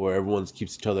be, where everyone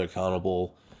keeps each other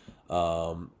accountable,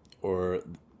 or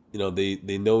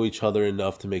they know each other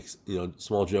enough to make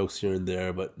small jokes here and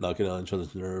there, but not get on each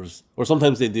other's nerves. Or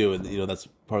sometimes they do, and that's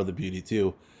part of the beauty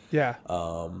too. Yeah.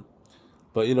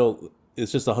 But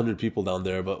it's just 100 people down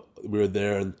there. But we were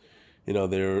there, and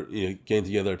they're getting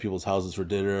together at people's houses for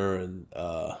dinner, and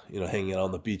hanging out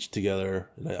on the beach together.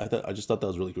 And I just thought that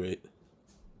was really great.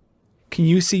 Can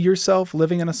you see yourself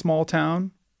living in a small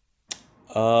town?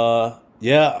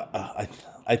 Yeah.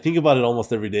 I think about it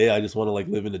almost every day. I just want to like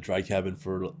live in a dry cabin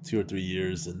for 2 or 3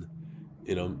 years, and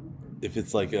if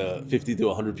it's like 50 to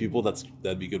 100 people,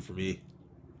 that'd be good for me.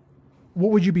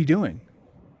 What would you be doing?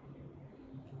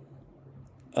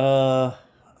 I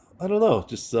don't know.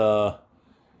 Just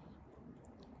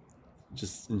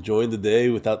enjoying the day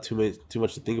without too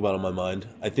much to think about on my mind.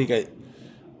 I think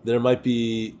there might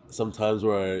be some times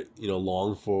where I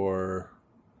long for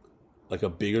like a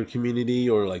bigger community,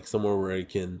 or like somewhere where I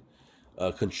can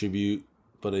contribute.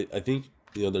 But I think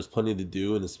there's plenty to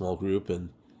do in a small group, and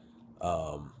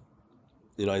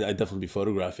I'd definitely be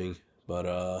photographing, but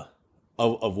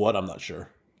of what, I'm not sure.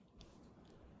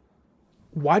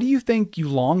 Why do you think you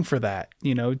long for that?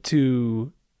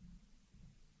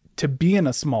 To be in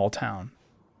a small town?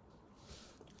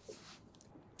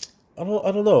 I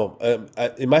don't know.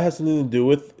 It might have something to do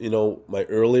with my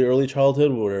early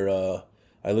childhood, where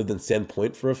I lived in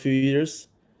Sandpoint for a few years,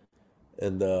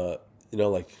 and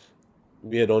like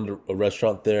we had owned a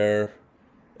restaurant there,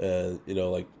 and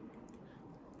like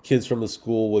kids from the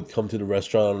school would come to the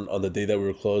restaurant on the day that we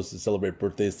were closed to celebrate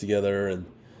birthdays together, and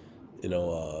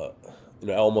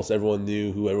almost everyone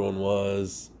knew who everyone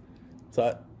was.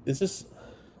 So it's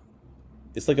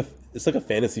like a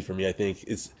fantasy for me. I think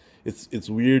it's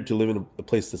weird to live in a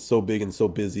place that's so big and so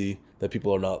busy that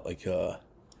people are not like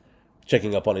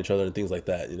checking up on each other and things like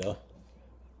that.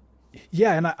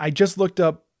 Yeah, and I just looked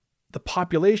up the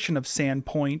population of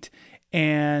Sandpoint,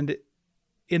 and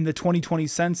in the 2020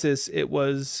 census, it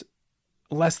was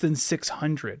less than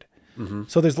 600.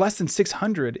 So there's less than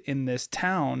 600 in this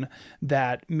town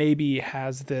that maybe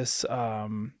has this,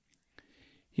 you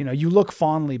look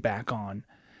fondly back on.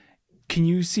 Can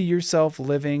you see yourself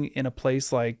living in a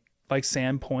place like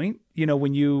Sandpoint?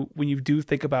 When you do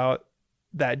think about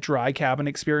that dry cabin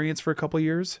experience for a couple of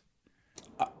years?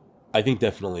 I think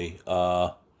definitely.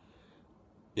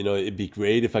 It'd be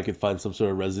great if I could find some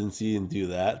sort of residency and do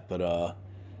that, but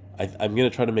I'm gonna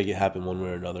try to make it happen one way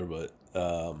or another. But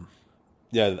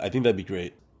yeah, I think that'd be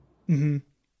great.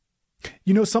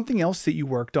 Something else that you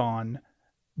worked on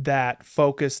that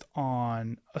focused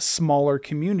on a smaller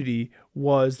community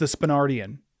was the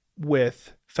Spinardian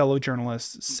with fellow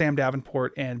journalists Sam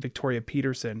Davenport and Victoria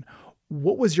Peterson.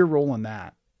 What was your role in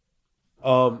that?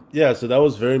 Yeah, so that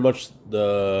was very much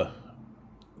the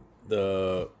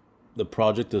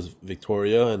project of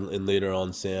Victoria and later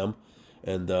on Sam,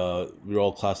 and we were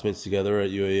all classmates together at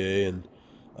UAA and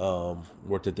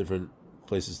worked at different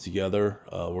places together,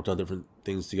 worked on different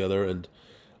things together, and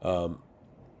I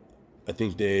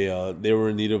think they were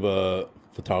in need of a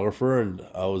photographer, and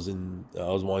I was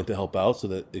wanting to help out, so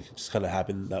that it just kind of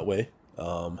happened that way,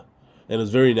 and it was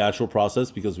a very natural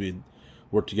process because we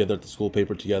worked together at the school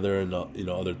paper together and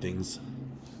other things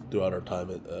throughout our time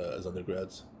as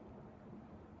undergrads.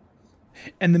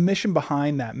 And the mission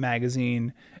behind that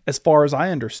magazine, as far as I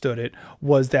understood it,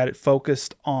 was that it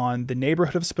focused on the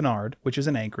neighborhood of Spenard, which is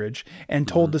in Anchorage, and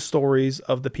told the stories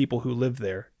of the people who live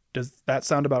there. Does that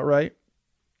sound about right?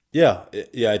 Yeah.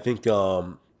 I think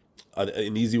an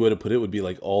easy way to put it would be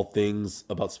like all things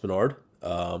about Spenard.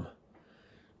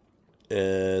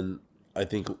 And I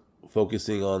think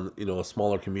focusing on, a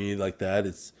smaller community like that,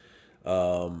 it's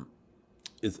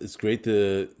great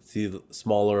to see the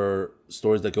smaller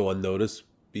stories that go unnoticed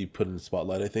be put in the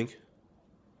spotlight, I think.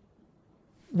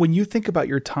 When you think about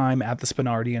your time at the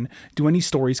Spinardian, do any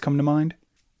stories come to mind?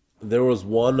 There was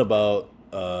one about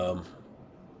a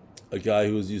guy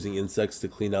who was using insects to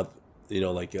clean out, clean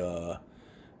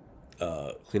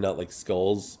out like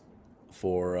skulls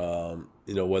for,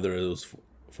 whether it was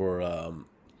for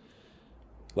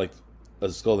like a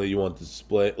skull that you want to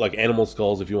display, like animal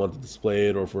skulls if you want to display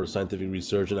it, or for scientific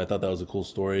research, and I thought that was a cool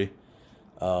story.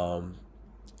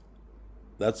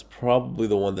 That's probably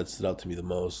the one that stood out to me the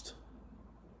most.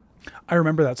 I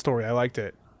remember that story. I liked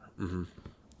it.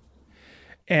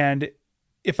 And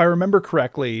if I remember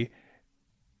correctly,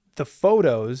 the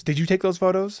photos, did you take those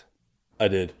photos? I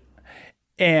did.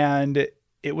 And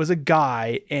it was a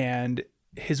guy and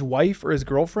his wife or his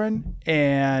girlfriend,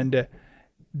 and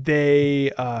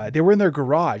they were in their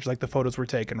garage, like the photos were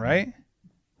taken, right?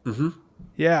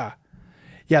 Yeah,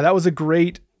 that was a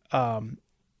great,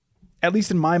 at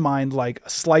least in my mind, like a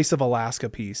slice of Alaska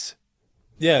piece.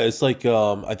 Yeah, it's like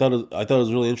I thought it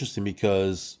was really interesting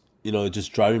because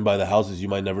just driving by the houses, you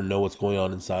might never know what's going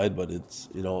on inside, but it's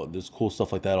there's cool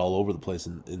stuff like that all over the place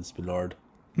in Spenard.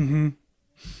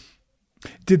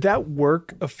 Did that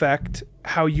work affect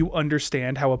how you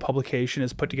understand how a publication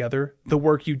is put together? The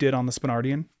work you did on the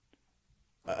Spinardian?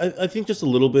 I think just a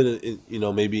little bit,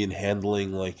 maybe in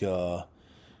handling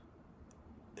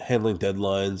handling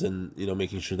deadlines and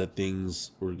making sure that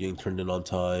things were getting turned in on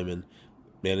time and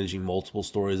managing multiple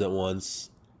stories at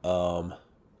once.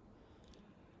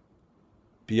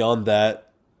 Beyond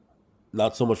that,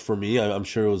 not so much for me. I'm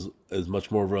sure it was much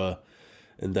more of a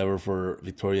endeavor for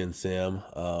Victoria and Sam.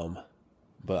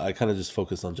 But I kind of just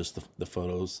focused on just the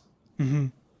photos.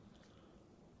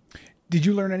 Did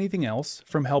you learn anything else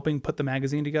from helping put the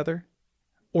magazine together?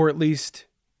 Or at least,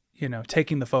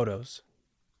 taking the photos?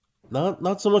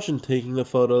 Not so much in taking the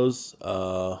photos.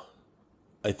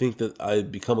 I think that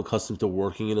I'd become accustomed to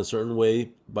working in a certain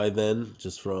way by then,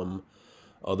 just from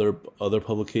other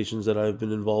publications that I've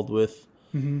been involved with.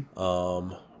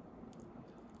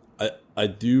 I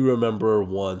do remember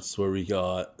once where we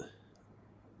got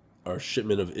our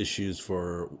shipment of issues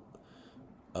for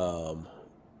I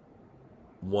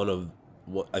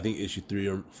think issue 3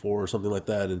 or 4 or something like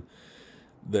that, and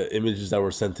the images that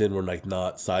were sent in were like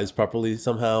not sized properly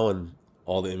somehow, and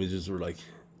all the images were like,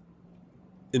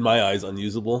 in my eyes,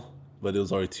 unusable, but it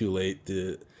was already too late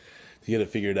to get it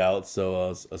figured out, so I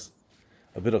was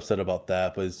a bit upset about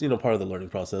that, but it's part of the learning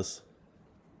process.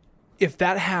 If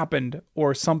that happened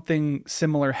or something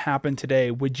similar happened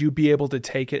today, would you be able to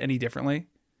take it any differently?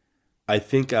 I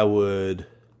think I would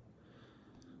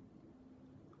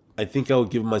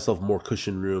give myself more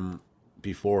cushion room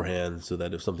beforehand, so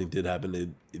that if something did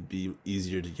happen, it'd be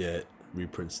easier to get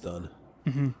reprints done.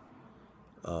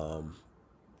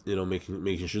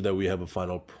 Making sure that we have a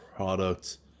final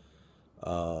product.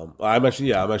 I'm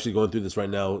actually going through this right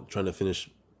now, trying to finish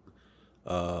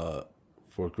for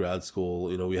grad school.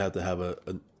 We have to have a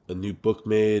a new book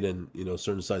made, and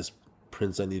certain size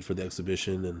prints I need for the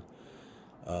exhibition, and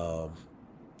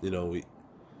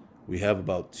we have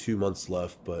about 2 months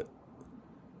left, but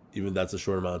even that's a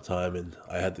short amount of time, and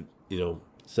I had to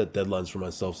set deadlines for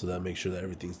myself so that I make sure that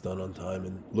everything's done on time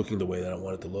and looking the way that I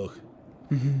want it to look.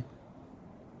 Mm-hmm.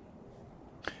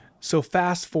 So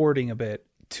fast forwarding a bit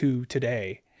to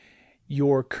today,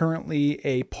 you're currently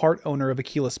a part owner of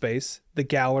Aquila Space, the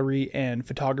gallery and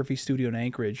photography studio in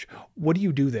Anchorage. What do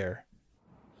you do there?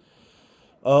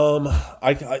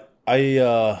 I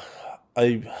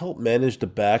help manage the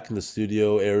back in the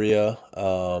studio area.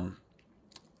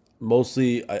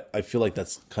 Mostly, I feel like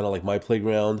that's kind of like my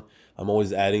playground. I'm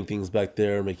always adding things back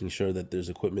there, making sure that there's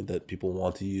equipment that people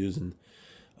want to use, and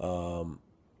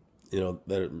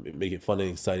that make it fun and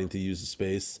exciting to use the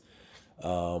space.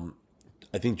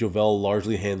 I think Jovel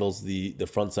largely handles the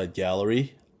front side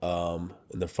gallery and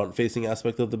the front facing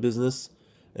aspect of the business,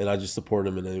 and I just support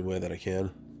him in any way that I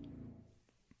can.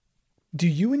 Do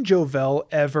you and Jovel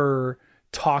ever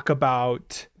talk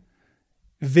about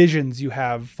visions you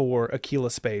have for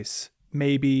Aquila Space?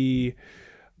 Maybe,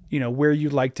 where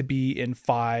you'd like to be in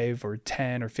 5 or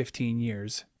 10 or 15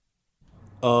 years?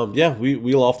 Yeah,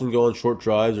 we'll often go on short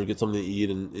drives or get something to eat,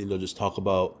 and just talk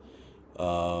about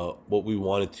what we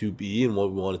want it to be and what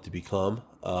we want it to become.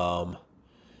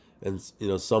 And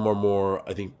some are more,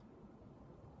 I think,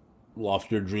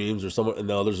 loftier dreams, and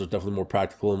the others are definitely more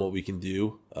practical in what we can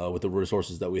do with the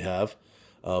resources that we have.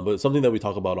 But it's something that we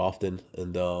talk about often,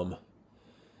 and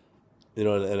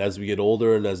and as we get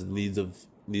older and as the needs of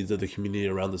the community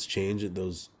around us change,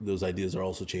 those ideas are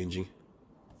also changing.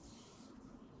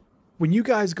 When you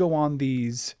guys go on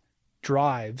these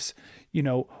drives,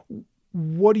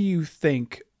 what do you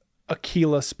think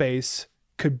Aquila Space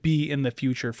could be in the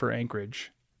future for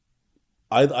Anchorage?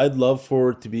 I'd love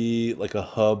for it to be like a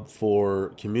hub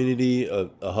for community, a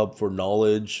hub for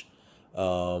knowledge.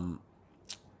 I'd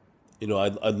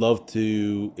love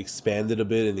to expand it a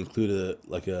bit and include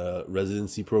a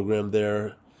residency program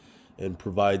there, and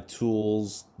provide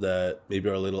tools that maybe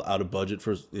are a little out of budget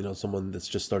for someone that's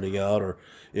just starting out or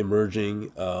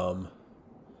emerging. But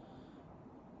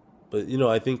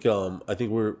I think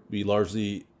we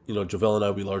largely, Jovel and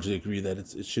I, we largely agree that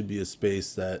it should be a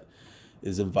space that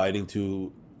is inviting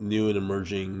to new and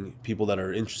emerging people that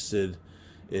are interested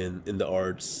in the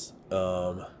arts,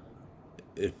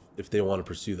 if they want to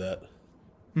pursue that.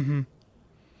 Mm-hmm.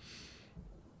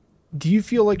 Do you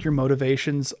feel like your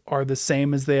motivations are the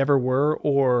same as they ever were,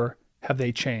 or have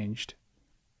they changed?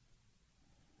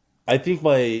 I think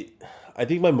my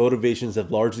motivations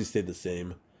have largely stayed the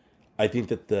same. I think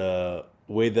that the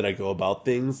way that I go about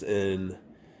things and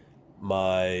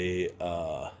my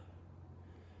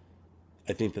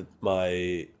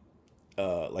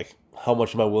like how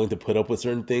much am I willing to put up with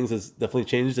certain things has definitely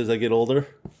changed as I get older.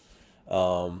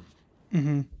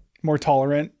 Mm-hmm. More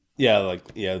tolerant.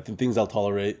 The things I'll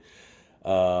tolerate,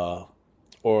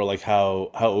 or like how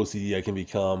OCD I can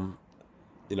become.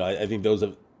 I think those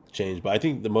have changed, but I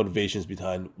think the motivations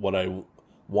behind what I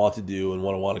want to do and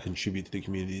what I want to contribute to the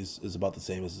communities is about the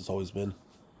same as it's always been.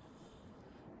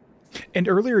 And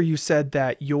earlier you said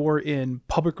that you're in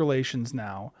public relations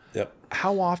now. Yep.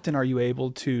 How often are you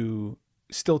able to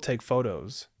still take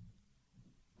photos?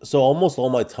 So almost all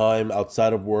my time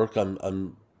outside of work,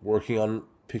 I'm working on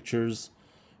pictures,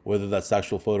 whether that's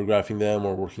actual photographing them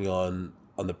or working on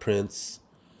the prints.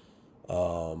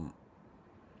 A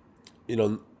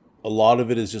lot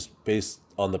of it is just based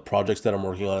on the projects that I'm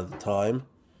working on at the time.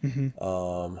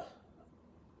 Mm-hmm.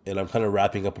 And I'm kind of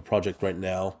wrapping up a project right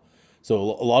now. So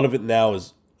a lot of it now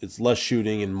it's less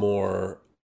shooting and more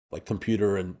like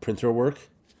computer and printer work.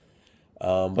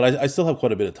 But I still have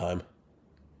quite a bit of time.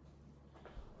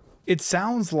 It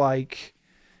sounds like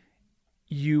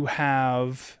you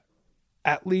have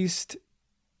at least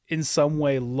in some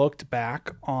way looked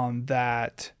back on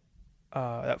that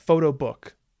photo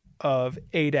book of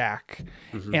ADAC.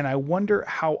 Mm-hmm. And I wonder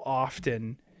how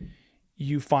often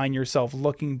you find yourself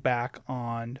looking back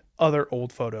on other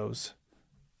old photos.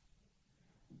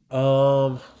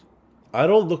 I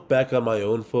don't look back on my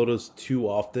own photos too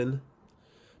often,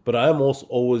 but I am also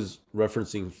always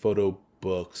referencing photo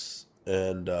books,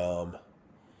 and I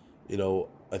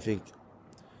think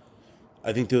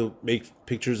to make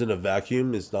pictures in a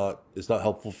vacuum is not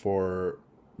helpful for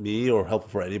me or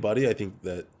helpful for anybody. I think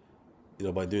that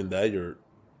by doing that you're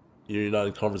not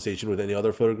in conversation with any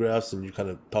other photographs and you're kind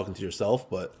of talking to yourself.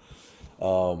 But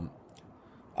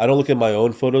I don't look at my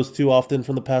own photos too often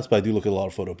from the past, but I do look at a lot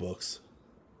of photo books.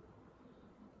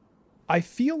 I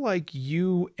feel like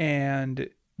you and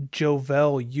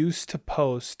Jovel used to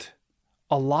post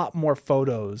a lot more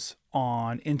photos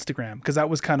on Instagram, because that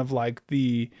was kind of like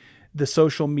the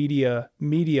social media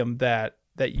medium that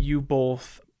you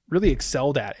both really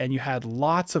excelled at, and you had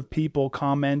lots of people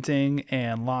commenting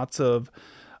and lots of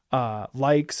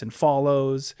likes and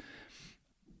follows,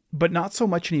 but not so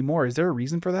much anymore. Is there a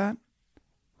reason for that?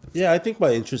 Yeah, I think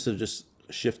my interests have just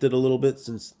shifted a little bit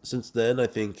since then. I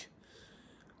think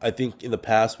in the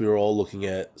past we were all looking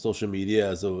at social media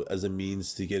as a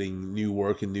means to getting new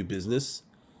work and new business.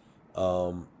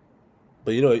 But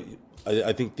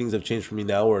I think things have changed for me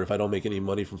now, where if I don't make any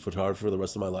money from photography for the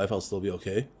rest of my life, I'll still be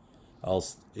okay. I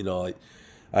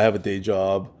have a day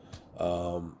job.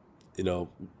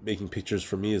 Making pictures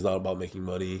for me is not about making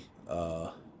money.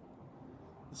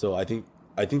 So I think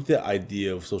the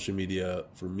idea of social media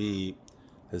for me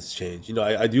has changed.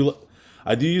 I do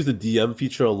use the DM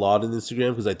feature a lot in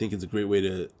Instagram because I think it's a great way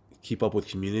to keep up with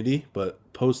community, but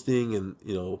posting and,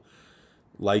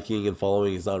 liking and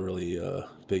following is not really a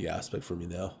big aspect for me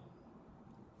now.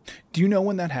 Do you know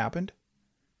when that happened?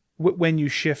 When you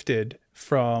shifted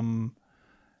from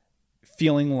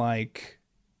feeling like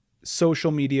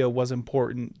social media was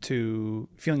important to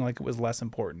feeling like it was less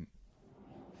important?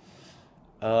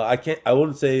 I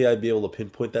wouldn't say I'd be able to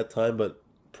pinpoint that time, but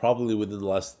probably within the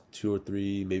last 2 or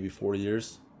 3, maybe 4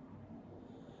 years.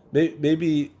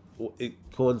 Maybe it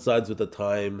coincides with the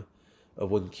time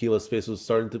of when Keyless Space was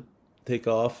starting to take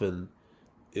off, and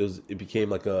it became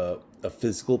like a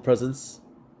physical presence,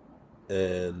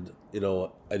 and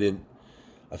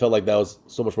I felt like that was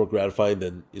so much more gratifying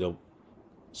than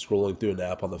scrolling through an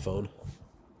app on the phone.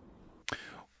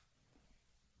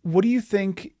 What do you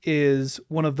think is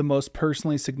one of the most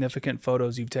personally significant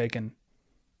photos you've taken?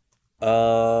 What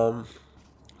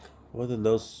are the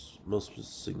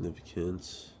most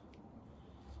significant?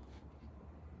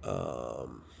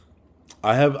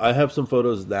 I have some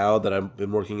photos now that I've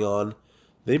been working on.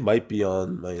 They might be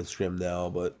on my Instagram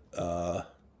now, but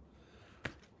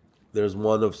there's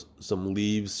one of some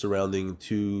leaves surrounding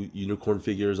 2 unicorn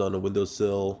figures on a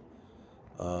windowsill.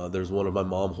 There's one of my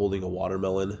mom holding a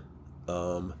watermelon.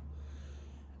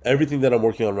 Everything that I'm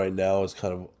working on right now is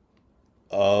kind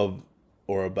of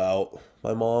or about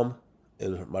my mom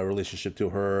and my relationship to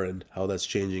her and how that's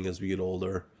changing as we get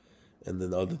older. And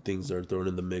then other things are thrown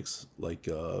in the mix, like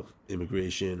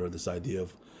immigration or this idea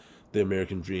of the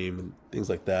American dream and things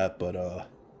like that. But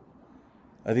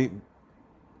I think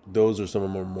those are some of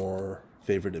my more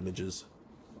favorite images.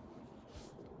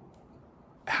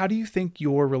 How do you think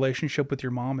your relationship with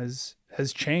your mom has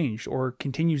changed or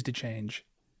continues to change?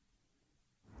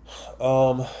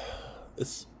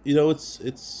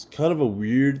 It's kind of a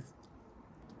weird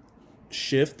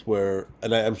shift where,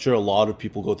 and I'm sure a lot of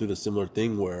people go through the similar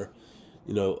thing where,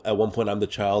 at one point I'm the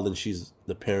child and she's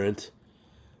the parent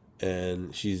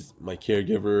and she's my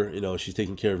caregiver, she's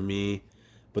taking care of me.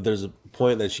 But there's a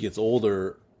point that she gets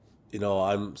older,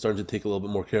 I'm starting to take a little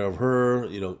bit more care of her,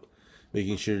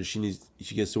 making sure she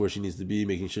gets to where she needs to be,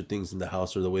 making sure things in the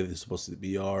house are the way they're supposed to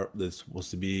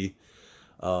be.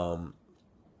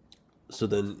 So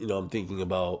then, I'm thinking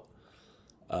about,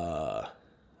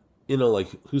 like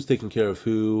who's taking care of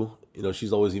who.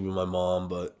 She's always gonna be my mom,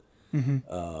 but and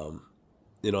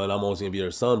I'm always gonna be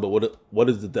her son. But what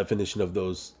is the definition of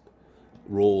those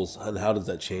roles, and how does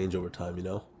that change over time?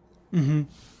 Mm-hmm.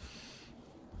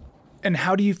 And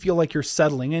how do you feel like you're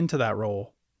settling into that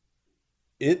role?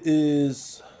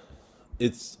 It's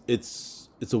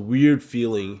a weird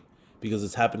feeling because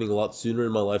it's happening a lot sooner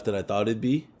in my life than I thought it'd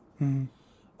be. Mm-hmm.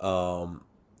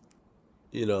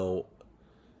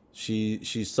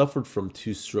 She suffered from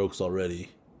 2 strokes already.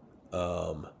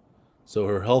 So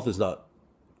her health is not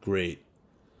great.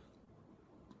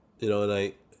 And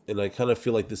I kind of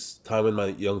feel like this time in my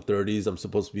young 30s, this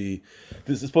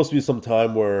is supposed to be some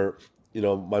time where,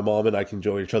 my mom and I can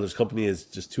enjoy each other's company as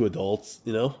just 2 adults,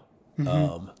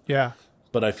 Mm-hmm. Yeah.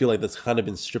 But I feel like that's kind of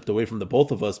been stripped away from the both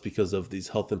of us because of these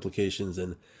health implications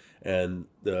and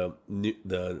the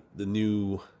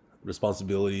new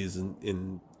responsibilities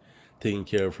in taking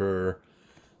care of her.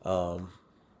 So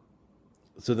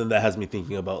then that has me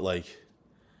thinking about, like,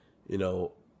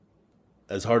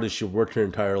 as hard as she worked her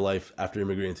entire life after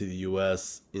immigrating to the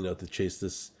U.S., to chase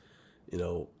this,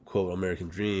 quote, American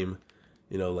dream,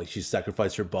 like she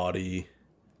sacrificed her body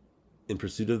in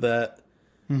pursuit of that.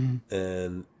 Mm-hmm.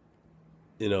 And,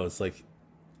 it's like,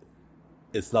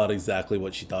 it's not exactly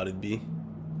what she thought it'd be.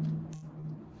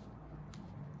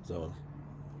 So.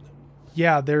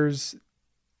 Yeah, there's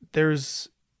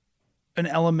an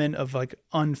element of like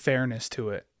unfairness to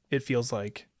it. It feels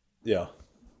like. Yeah.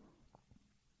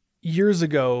 Years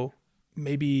ago,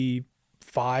 maybe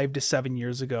 5 to 7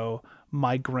 years ago,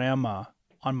 my grandma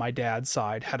on my dad's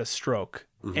side had a stroke,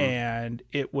 and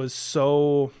it was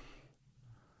so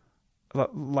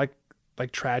like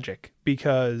tragic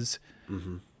because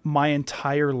my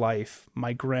entire life,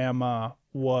 my grandma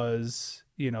was,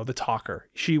 the talker.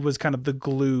 She was kind of the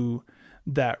glue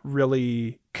that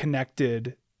really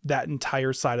connected that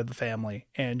entire side of the family.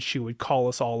 And she would call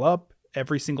us all up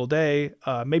every single day.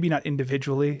 Maybe not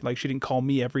individually, like she didn't call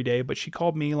me every day, but she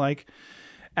called me like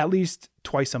at least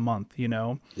twice a month,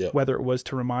 whether it was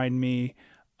to remind me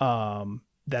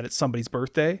that it's somebody's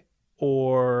birthday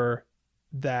or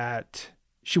that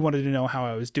she wanted to know how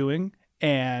I was doing.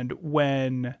 And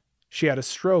when she had a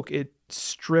stroke, it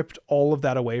stripped all of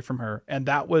that away from her. And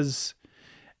that was,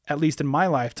 at least in my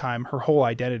lifetime, her whole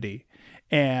identity.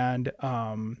 And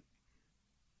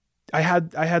I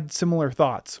had similar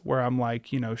thoughts where I'm like,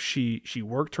 she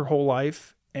worked her whole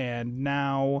life and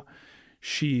now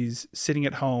she's sitting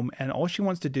at home and all she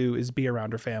wants to do is be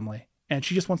around her family. And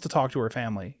she just wants to talk to her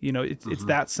family. It's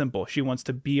that simple. She wants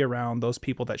to be around those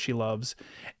people that she loves.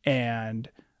 And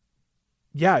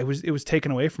yeah, it was taken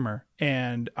away from her.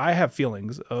 And I have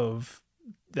feelings of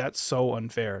that's so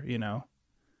unfair,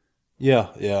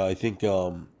 Yeah. I think,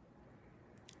 who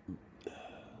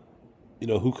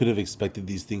could have expected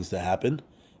these things to happen?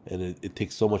 And it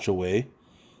takes so much away.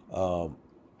 But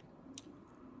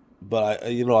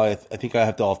I think I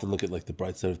have to often look at like the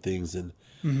bright side of things and,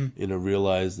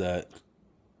 realize that,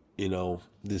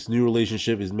 this new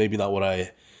relationship is maybe not what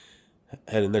I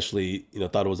had initially,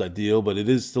 thought it was ideal, but it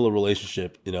is still a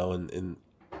relationship, and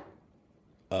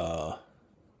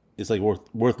it's like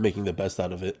worth making the best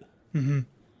out of it.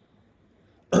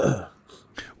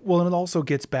 Well, and it also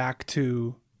gets back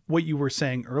to what you were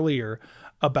saying earlier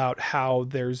about how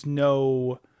there's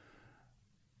no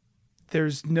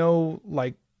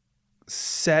like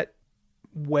set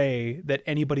way that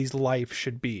anybody's life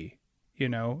should be,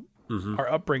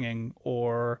 our upbringing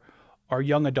or our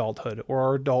young adulthood or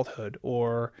our adulthood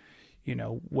or,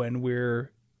 when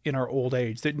we're in our old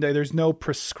age. There's no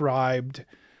prescribed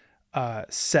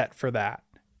set for that.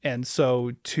 And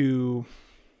so to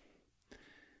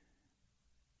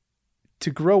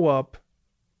grow up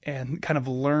and kind of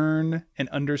learn and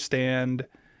understand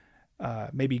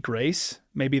maybe grace,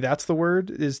 maybe that's the word,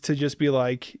 is to just be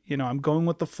like, I'm going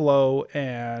with the flow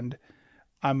and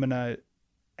I'm going to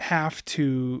have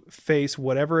to face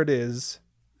whatever it is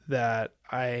that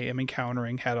I am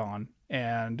encountering head on.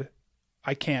 And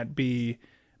I can't be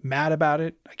mad about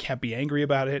it. I can't be angry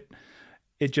about it.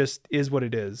 It just is what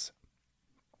it is.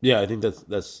 Yeah, I think that's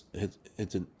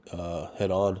it's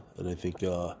head on. And I think,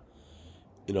 I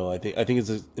think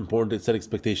it's important to set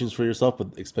expectations for yourself,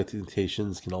 but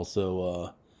expectations can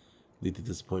also lead to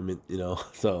disappointment,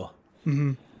 so,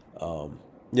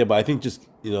 yeah, but I think just,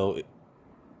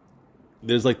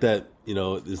 there's like that,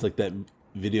 there's like that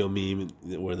video meme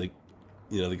where the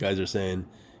guys are saying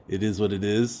it is what it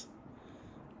is.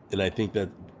 And I think that,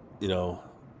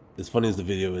 as funny as the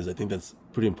video is, I think that's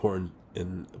pretty important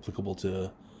and applicable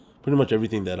to pretty much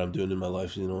everything that I'm doing in my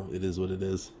life. It is what it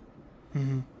is.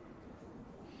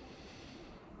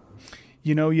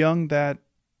 Young, that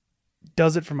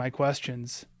does it for my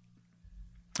questions.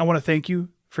 I want to thank you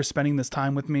for spending this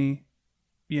time with me.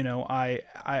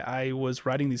 I was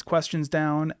writing these questions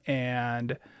down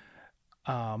and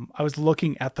I was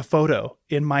looking at the photo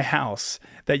in my house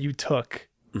that you took.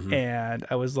 And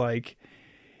I was like,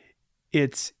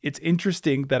 it's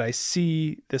interesting that I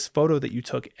see this photo that you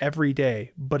took every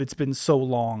day, but it's been so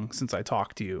long since I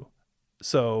talked to you.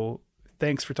 So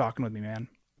thanks for talking with me, man.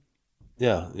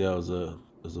 Yeah, it was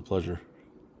a pleasure.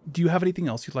 Do you have anything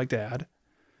else you'd like to add?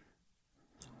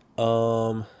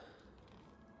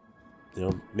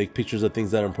 Make pictures of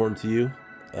things that are important to you.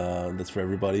 That's for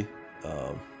everybody.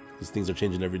 Because things are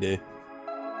changing every day.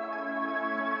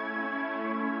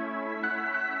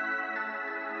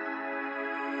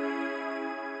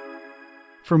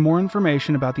 For more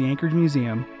information about the Anchorage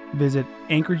Museum, visit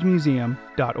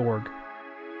anchoragemuseum.org.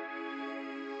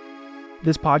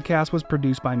 This podcast was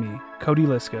produced by me, Cody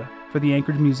Liska, for the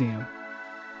Anchorage Museum,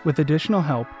 with additional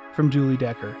help from Julie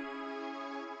Decker.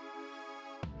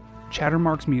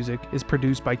 Chattermark's music is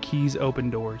produced by Keys Open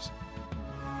Doors.